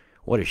Lismore.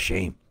 What a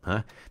shame,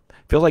 huh?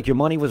 Feel like your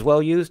money was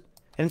well used?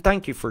 And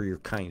thank you for your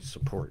kind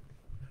support.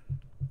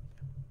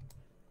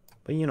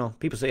 But, you know,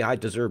 people say, I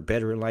deserve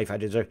better in life.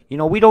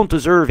 We don't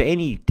deserve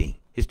anything.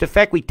 It's the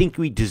fact we think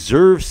we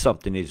deserve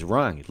something is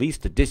wrong, at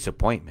least a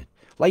disappointment.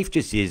 Life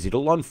just is.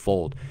 It'll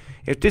unfold.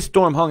 If this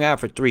storm hung out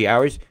for 3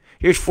 hours,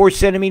 here's 4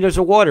 centimeters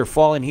of water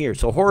falling here.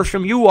 So,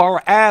 Horsham, you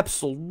are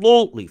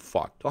absolutely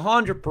fucked.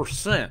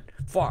 100%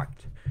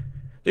 fucked.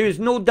 There is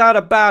no doubt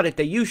about it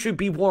that you should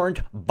be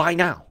warned by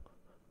now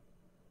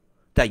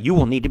that you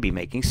will need to be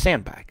making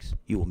sandbags.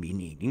 You will be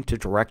needing to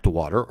direct the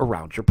water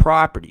around your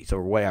properties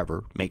or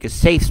wherever. Make a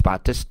safe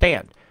spot to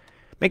stand.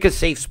 Make a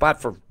safe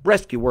spot for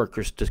rescue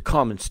workers to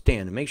come and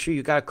stand. And make sure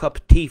you got a cup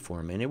of tea for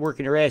them. And they're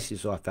working their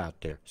asses off out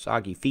there.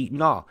 Soggy feet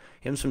and all.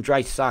 Give them some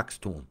dry socks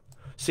to them.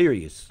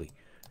 Seriously.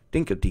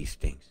 Think of these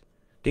things.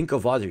 Think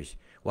of others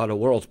while the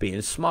world's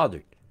being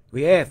smothered.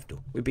 We have to.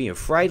 We're being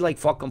fried like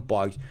fucking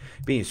bugs,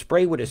 being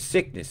sprayed with a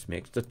sickness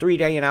mix. The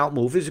 3-day and out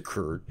move has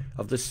occurred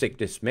of the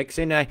sickness mix.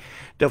 And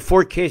the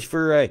forecast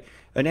for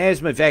an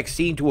asthma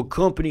vaccine to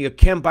accompany a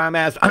chem-bomb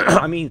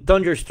asthma,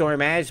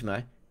 thunderstorm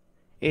asthma,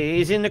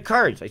 is in the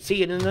cards. I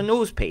see it in the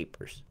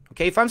newspapers.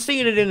 Okay, if I'm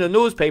seeing it in the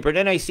newspaper,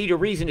 then I see the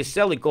reason to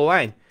sell it go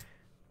on.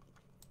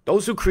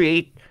 Those who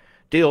create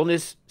the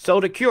illness sell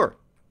the cure.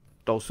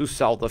 Those who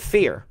sell the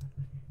fear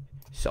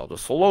sell the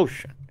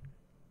solution.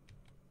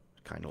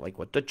 Kind of like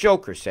what the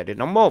Joker said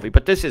in a movie.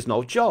 But this is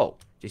no joke.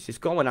 This is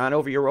going on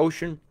over your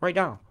ocean right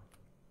now.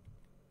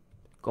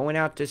 Going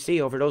out to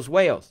sea over those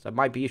whales. That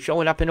might be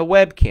showing up in a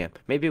webcam.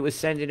 Maybe it was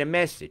sending a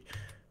message.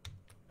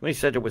 Somebody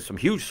said there was some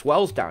huge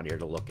swells down here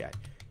to look at.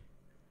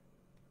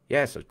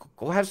 Yeah, so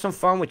go have some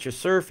fun with your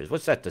surfers.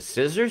 What's that, the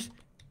scissors?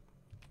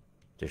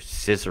 They're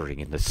scissoring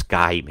in the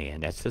sky,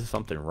 man. There's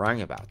something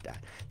wrong about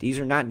that. These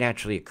are not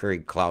naturally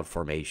occurring cloud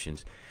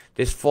formations.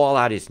 This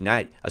fallout is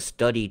not a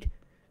studied,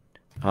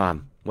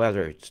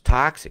 whether it's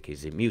toxic,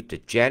 is it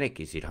mutagenic,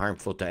 is it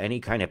harmful to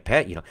any kind of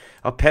pet? You know,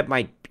 a pet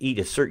might eat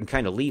a certain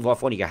kind of leaf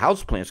off one of your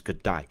houseplants,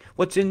 could die.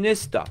 What's in this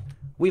stuff?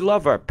 We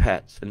love our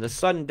pets, and the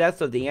sudden death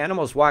of the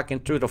animals walking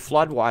through the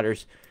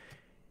floodwaters,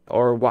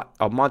 or what,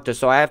 a month or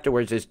so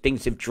afterwards, as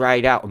things have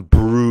dried out and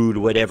brewed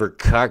whatever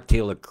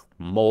cocktail of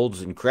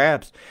molds and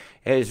crabs,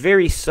 is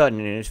very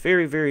sudden, and it's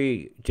very,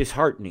 very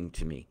disheartening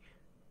to me.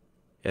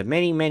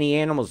 Many, many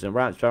animals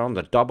around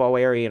the Dubbo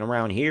area and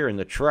around here in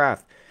the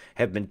trough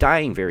have been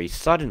dying very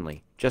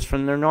suddenly, just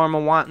from their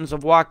normal wantons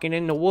of walking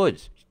in the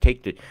woods.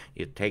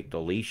 You take the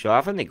leash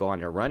off, and they go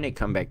on their run. They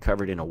come back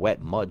covered in a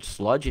wet mud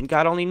sludge, and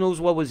God only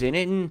knows what was in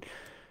it, and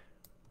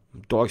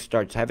the dog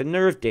starts having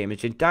nerve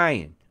damage and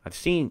dying.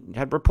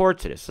 Had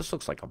reports of this. This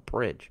looks like a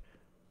bridge.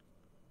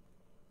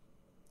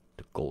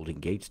 The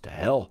Golden Gates to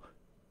hell.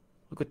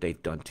 Look what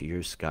they've done to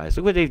your skies.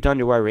 Look what they've done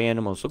to our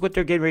animals. Look what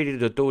they're getting ready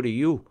to do to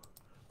you.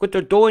 Look what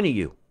they're doing to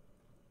you.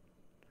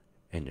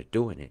 And they're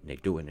doing it, and they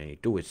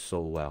do it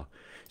so well.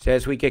 So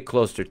as we get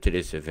closer to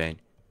this event,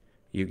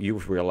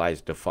 you've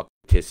realized the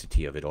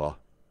fuckicity of it all.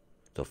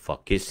 The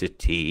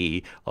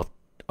fuckicity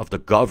of the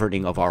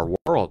governing of our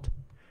world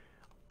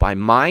by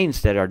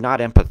minds that are not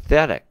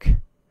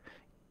empathetic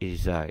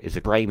is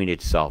a crime in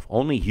itself.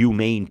 Only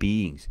humane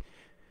beings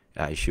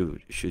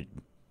should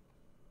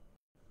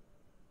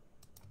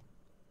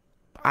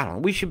I don't know,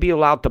 we should be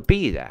allowed to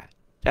be that.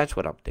 That's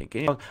what I'm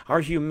thinking. You know,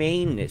 our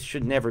humaneness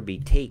should never be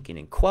taken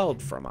and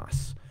quelled from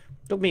us.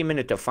 Took me a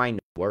minute to find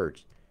the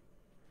words.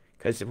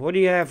 Because what do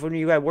you have when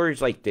you got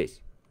words like this?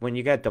 When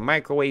you got the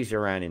microwaves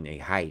around and they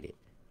hide it.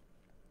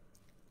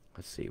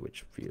 Let's see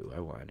which view.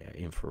 I want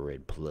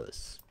infrared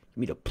plus.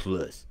 Give me the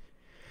plus.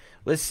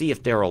 Let's see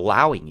if they're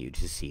allowing you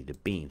to see the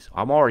beams.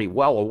 I'm already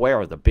well aware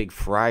of the big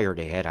fryer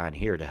they had on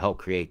here to help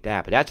create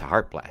that. But that's a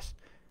heart blast.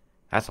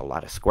 That's a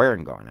lot of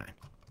squaring going on.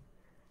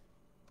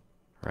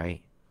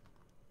 Right?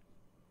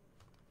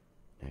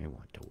 I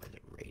want the weather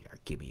radar.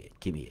 Give me it.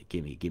 Give me it.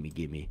 Give me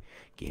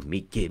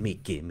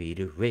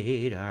the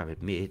radar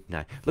at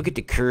midnight. Look at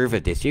the curve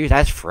of this. Here,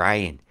 that's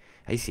frying.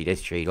 I see that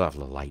straight off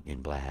the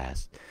lightning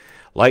blast.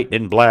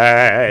 Lightning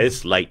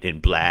blast. Lightning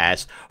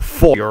blast.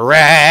 For your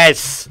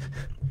ass.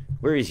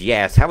 Where is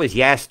Yas? How is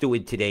Yas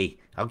doing today?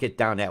 I'll get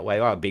down that way.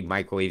 Oh, big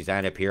microwaves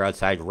on up here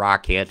outside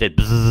Rockhampton.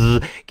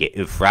 Bzzz,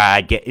 getting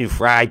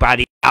fried by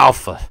the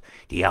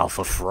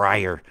Alpha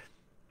fryer.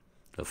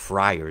 The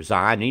fryer's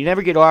on. And you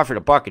never get offered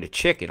a bucket of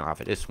chicken off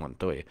of this one,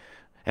 do you?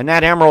 And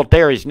that emerald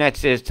there is not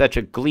such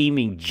a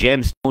gleaming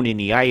gemstone in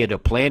the eye of the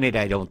planet,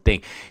 I don't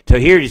think. So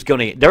here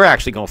they're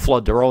actually going to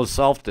flood their own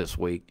self this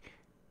week.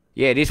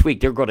 Yeah, this week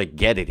they're going to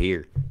get it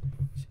here.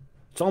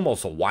 It's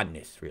almost a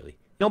oneness, really.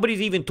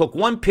 Nobody's even took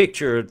one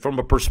picture from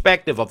a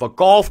perspective of a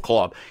golf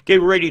club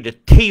getting ready to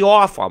tee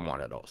off on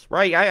one of those,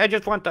 right? I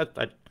just want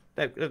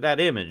that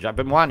image. I've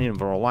been wanting it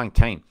for a long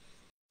time.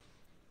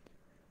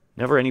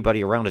 Never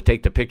anybody around to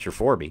take the picture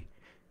for me.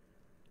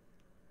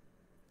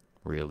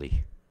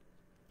 Really.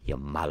 You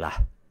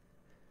mala.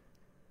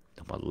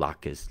 The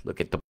Malakas. Look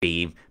at the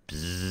beam.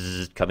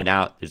 Bzzz, coming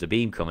out. There's a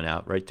beam coming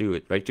out right through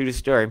it. Right through the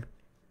storm.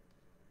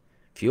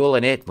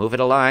 Fueling it. Move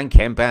it along.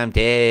 Chem bomb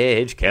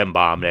edge. Chem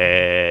bomb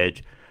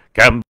edge.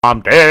 Chem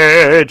bomb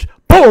edge.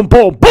 Boom,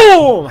 boom,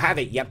 boom. Have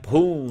it, you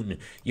poon.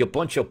 You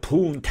bunch of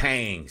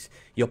poontangs.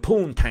 You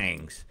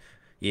poontangs.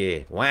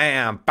 Yeah.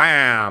 Wham,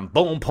 bam.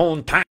 Boom,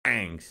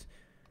 poontangs.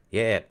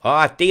 Yeah.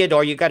 Oh,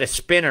 Theodore, you got a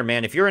spinner,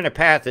 man. If you're in the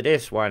path of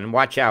this one,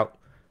 watch out.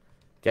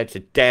 That's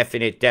a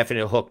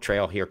definite hook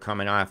trail here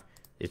coming off.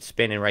 It's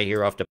spinning right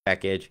here off the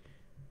back edge.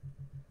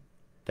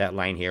 That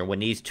line here. When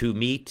these two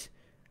meet,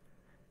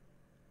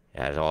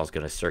 that's all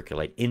going to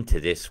circulate into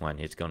this one.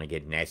 It's going to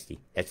get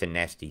nasty. That's a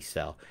nasty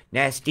cell.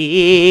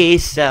 Nasty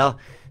cell.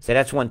 So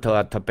that's one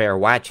to bear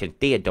watch. And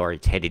Theodore,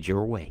 it's headed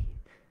your way.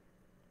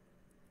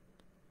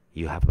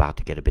 You have about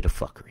to get a bit of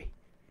fuckery.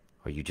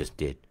 Or you just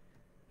did.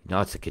 No,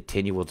 it's a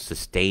continual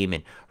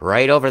sustainment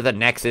right over the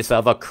nexus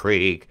of a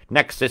creek.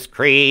 Nexus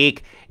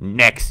Creek.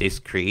 Nexus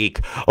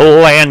Creek.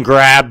 Land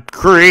grab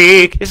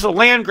creek. It's a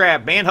land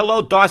grab, man.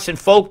 Hello, Dawson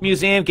Folk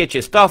Museum. Get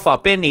your stuff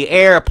up in the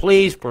air.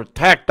 Please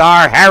protect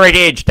our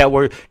heritage that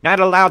we're not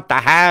allowed to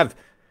have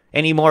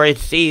anymore, it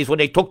seems, when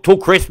they took 2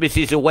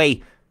 Christmases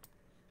away.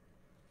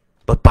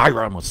 But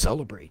Byron was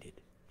celebrated.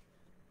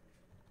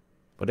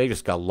 But they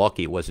just got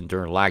lucky it wasn't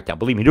during lockdown.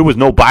 Believe me, there was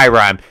no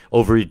Byron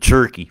over in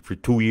Turkey for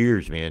 2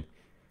 years, man.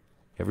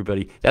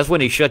 Everybody, that's when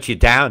they shut you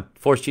down,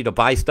 forced you to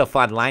buy stuff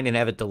online and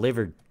have it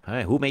delivered.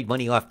 Who made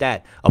money off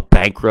that? A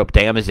bankrupt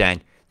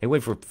Amazon. They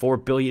went for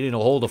 $4 billion in a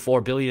hole to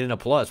 $4 billion in a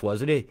plus,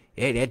 wasn't it?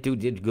 Yeah, that dude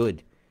did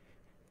good.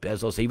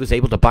 Bezos, he was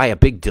able to buy a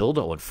big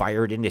dildo and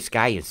fire it in the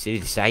sky and sit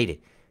inside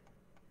it.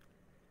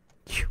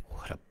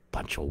 What a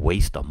bunch of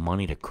waste of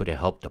money that could have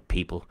helped the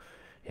people.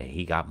 And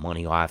he got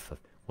money off of.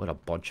 What a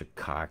bunch of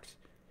cocks.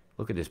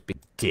 Look at this big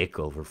dick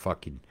over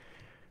fucking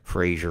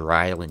Fraser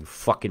Island,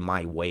 fucking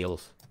my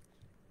whales.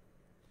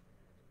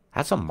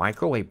 That's a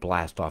microwave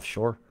blast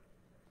offshore.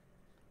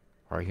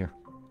 Right here.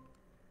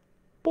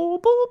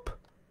 Boop, boop.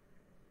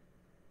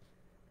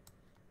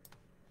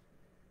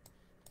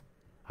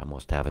 I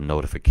must have a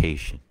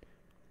notification.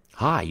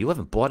 Hi, you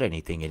haven't bought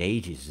anything in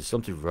ages. Is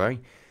something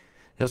wrong?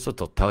 That's what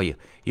they'll tell you.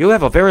 You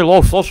have a very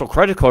low social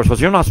credit score because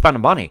you're not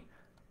spending money.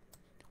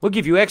 We'll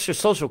give you extra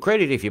social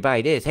credit if you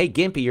buy this. Hey,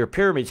 Gimpy, your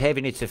pyramid's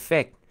having its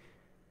effect.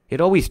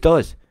 It always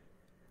does.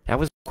 That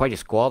was quite a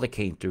squall that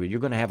came through. You're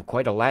going to have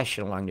quite a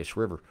lashing along this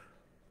river.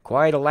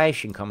 Quite a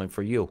lashing coming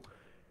for you.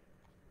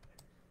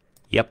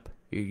 Yep.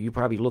 You're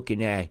probably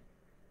looking at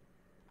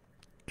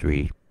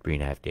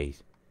 3.5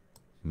 days.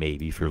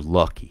 Maybe if you're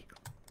lucky.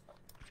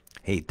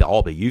 Hey,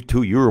 Dalby, you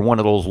too, you were one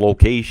of those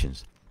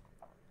locations.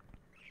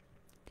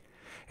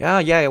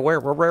 Yeah, we're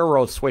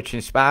railroad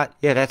switching spot.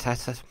 Yeah,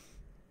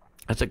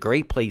 that's a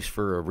great place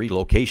for a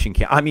relocation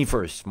camp. I mean,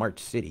 for a smart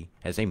city,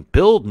 as they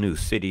build new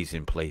cities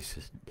and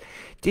places.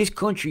 This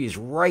country is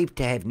ripe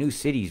to have new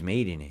cities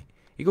made in it.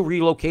 You can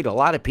relocate a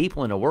lot of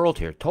people in the world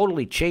here.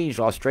 Totally changed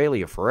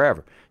Australia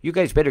forever. You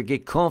guys better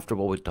get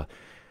comfortable with the,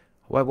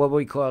 what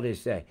we call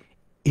this,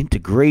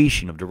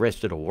 integration of the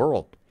rest of the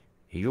world.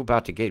 You're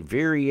about to get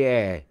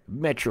very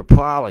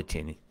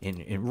metropolitan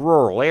in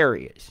rural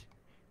areas.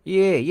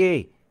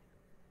 Yeah.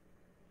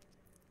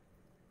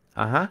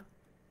 Uh-huh.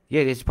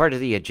 Yeah, it's part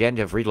of the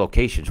agenda of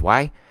relocations.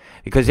 Why?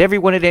 Because every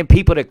one of them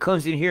people that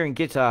comes in here and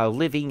gets a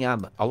living,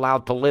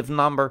 allowed to live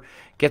number,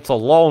 gets a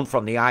loan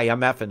from the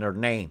IMF in their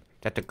name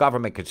that the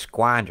government could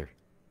squander.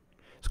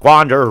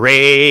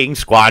 Squandering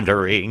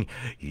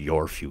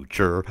your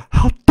future.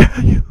 How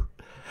dare you?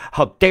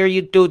 How dare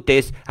you do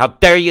this? How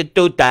dare you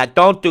do that?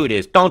 Don't do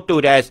this. Don't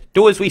do that.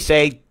 Do as we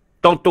say.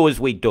 Don't do as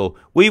we do.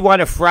 We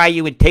want to fry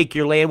you and take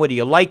your land whether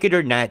you like it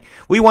or not.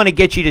 We want to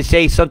get you to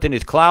say something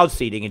that's cloud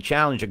seeding and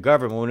challenge the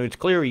government when it's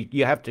clear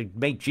you have to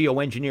make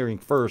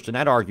geoengineering first, and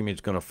that argument's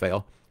going to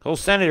fail. So,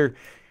 Senator,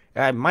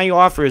 my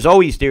offer is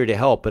always there to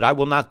help, but I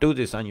will not do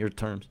this on your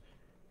terms.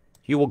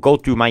 You will go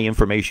through my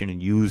information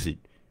and use it.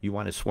 You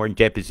want a sworn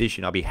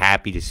deposition, I'll be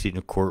happy to sit in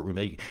a courtroom.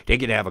 They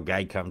can have a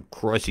guy come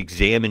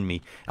cross-examine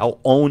me. I'll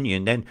own you.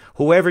 And then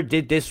whoever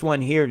did this one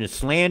here and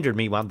slandered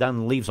me, well, I'm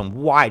done, leaves them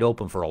wide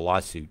open for a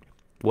lawsuit.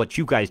 What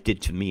you guys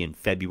did to me in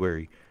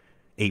February,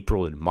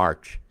 April, and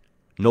March,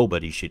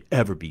 nobody should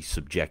ever be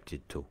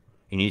subjected to.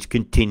 And it's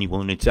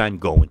continual and it's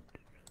ongoing.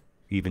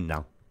 Even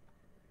now.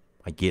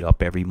 I get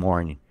up every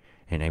morning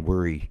and I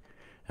worry.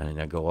 And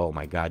I go, oh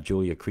my God,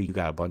 Julia Creek, you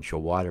got a bunch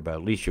of water, but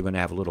at least you're going to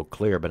have a little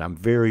clear. But I'm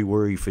very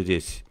worried for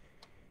this.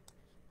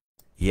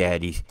 Yeah,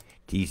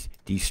 these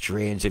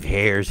strands of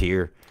hairs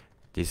here.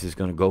 This is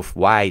going to go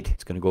wide.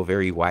 It's going to go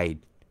very wide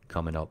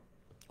coming up.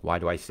 Why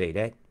do I say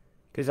that?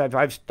 Because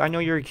I know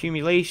your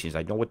accumulations.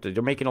 I know what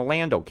they're making a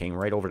Landocane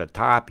right over the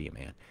top of you,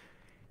 man.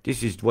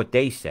 This is what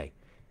they say.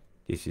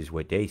 This is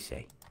what they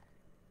say.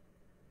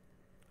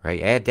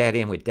 Right? Add that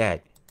in with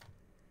that.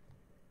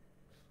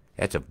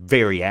 That's a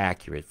very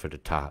accurate for the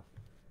top,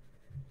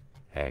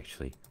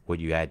 actually, when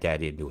you add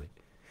that into it.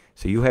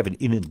 So you have an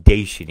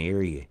inundation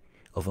area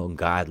of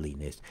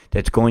ungodliness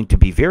that's going to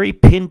be very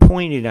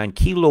pinpointed on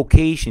key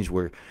locations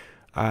where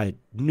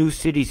new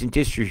cities and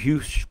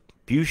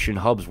distribution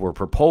hubs were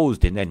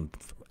proposed and then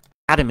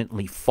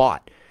adamantly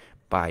fought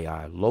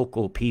by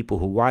local people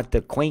who want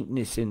the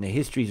quaintness and the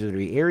histories of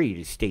the area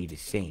to stay the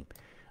same.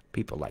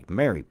 People like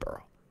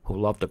Maryborough, who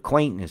love the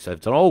quaintness.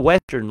 It's an old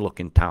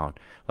western-looking town,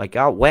 like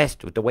out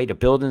west with the way the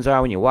buildings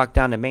are when you walk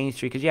down the main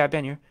street. Because, yeah, I've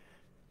been here.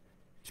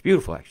 It's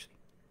beautiful, actually.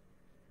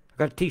 I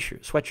got a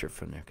T-shirt, sweatshirt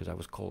from there because I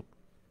was cold.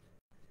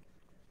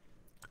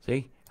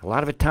 See? A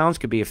lot of the towns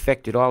could be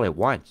affected all at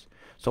once.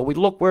 So we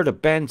look where the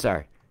bends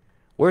are.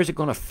 Where is it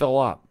going to fill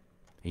up?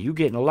 Are you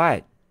getting a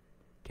lot?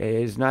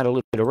 There's not a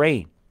little bit of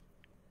rain.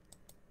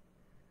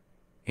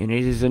 And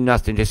it is a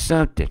nothing to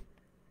something.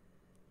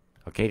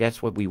 Okay,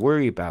 that's what we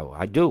worry about.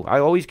 I do. I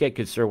always get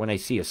concerned when I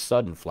see a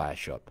sudden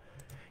flash up.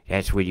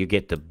 That's where you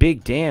get the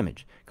big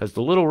damage. Because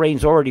the little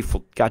rain's already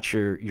got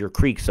your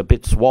creeks a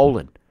bit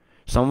swollen.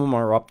 Some of them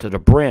are up to the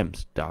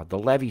brims. The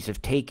levees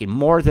have taken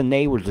more than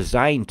they were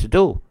designed to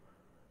do.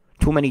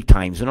 Too many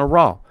times in a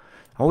row.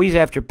 Always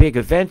after big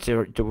events,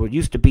 there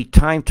used to be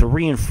time to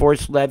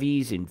reinforce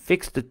levees and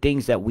fix the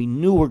things that we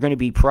knew were going to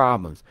be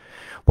problems.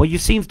 Well, you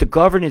see, the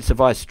governance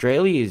of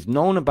Australia is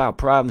known about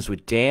problems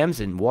with dams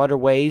and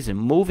waterways and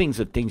movings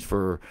of things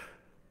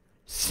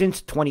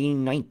since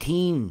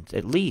 2019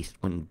 at least,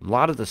 when a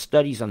lot of the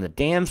studies on the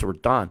dams were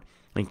done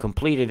and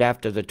completed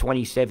after the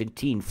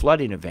 2017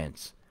 flooding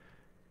events.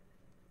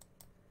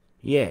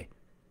 Yeah,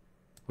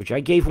 which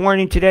I gave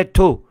warning to that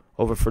too,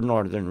 over for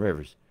Northern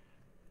Rivers.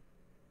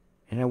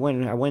 And I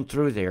went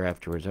through there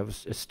afterwards.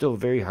 It's still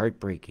very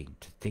heartbreaking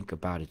to think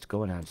about. It's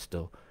going on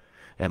still.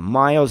 And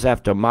miles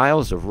after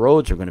miles of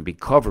roads are going to be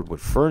covered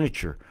with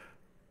furniture.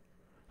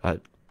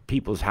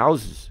 People's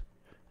houses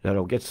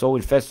that'll get so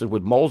infested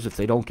with moles if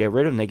they don't get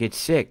rid of them, they get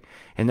sick.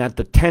 And that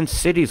the tent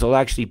cities will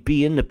actually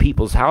be in the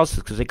people's houses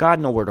because they got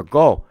nowhere to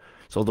go.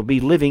 So they'll be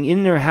living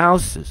in their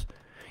houses,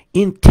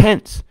 in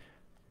tents.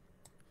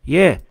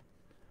 Yeah,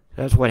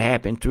 that's what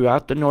happened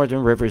throughout the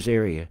Northern Rivers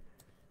area.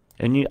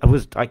 And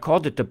I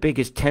called it the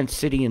biggest tent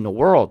city in the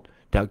world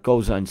that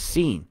goes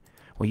unseen.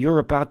 Well, you're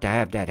about to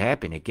have that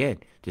happen again.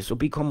 This will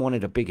become one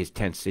of the biggest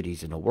tent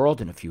cities in the world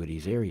in a few of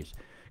these areas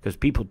because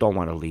people don't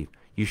want to leave.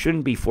 You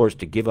shouldn't be forced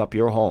to give up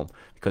your home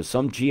because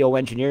some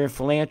geoengineering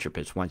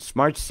philanthropist wants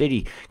smart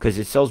city because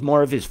it sells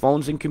more of his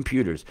phones and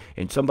computers,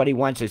 and somebody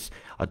wants us,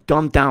 a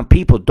dumbed down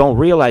people don't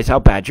realize how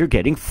bad you're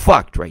getting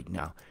fucked right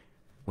now.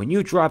 When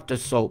you drop the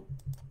soap,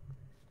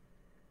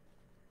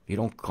 you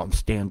don't come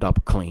stand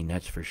up clean,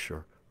 that's for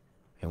sure.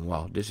 And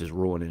well, this is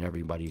ruining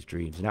everybody's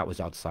dreams. And that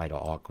was outside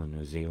of Auckland,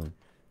 New Zealand.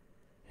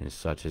 And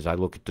such as I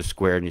look at the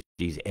squareness of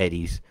these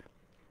eddies,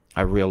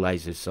 I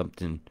realize there's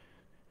something.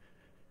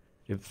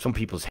 If some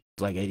people's heads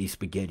like Eddie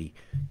Spaghetti.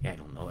 I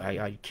don't know.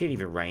 I can't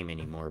even rhyme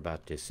anymore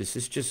about this. This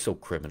is just so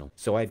criminal.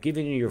 So I've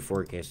given you your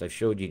forecast. I've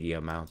showed you the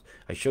amounts.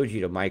 I showed you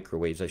the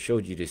microwaves. I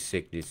showed you the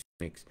sickness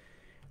mix.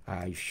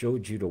 I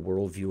showed you the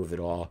worldview of it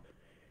all.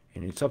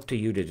 And it's up to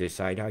you to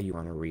decide how you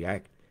want to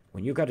react.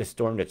 When you got a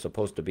storm that's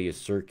supposed to be a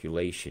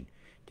circulation,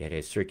 that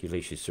has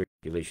circulation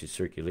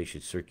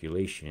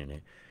in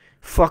it,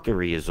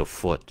 fuckery is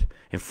afoot.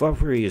 And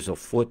fuckery is a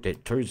foot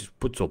that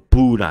puts a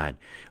boot on.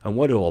 And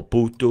what do a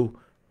boot do?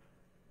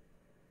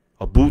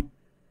 A boot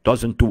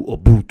doesn't do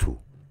Ubuntu.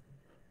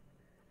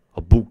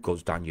 A boot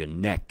goes down your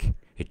neck.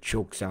 It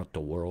chokes out the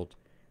world.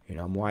 And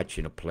I'm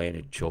watching a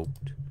planet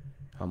choked.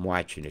 I'm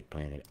watching it,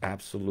 planet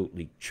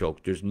absolutely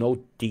choked. There's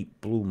no deep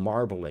blue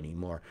marble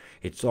anymore.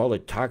 It's all a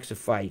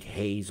toxified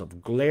haze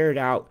of glared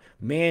out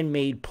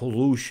man-made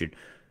pollution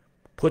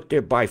put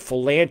there by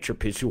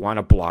philanthropists who want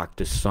to block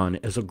the sun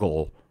as a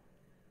goal.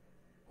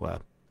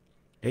 Well,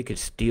 they could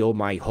steal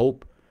my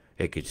hope.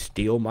 They could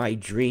steal my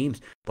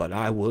dreams, but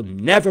I will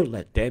never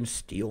let them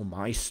steal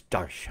my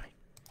starshine.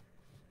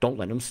 Don't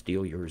let them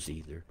steal yours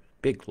either.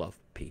 Big love.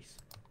 Peace.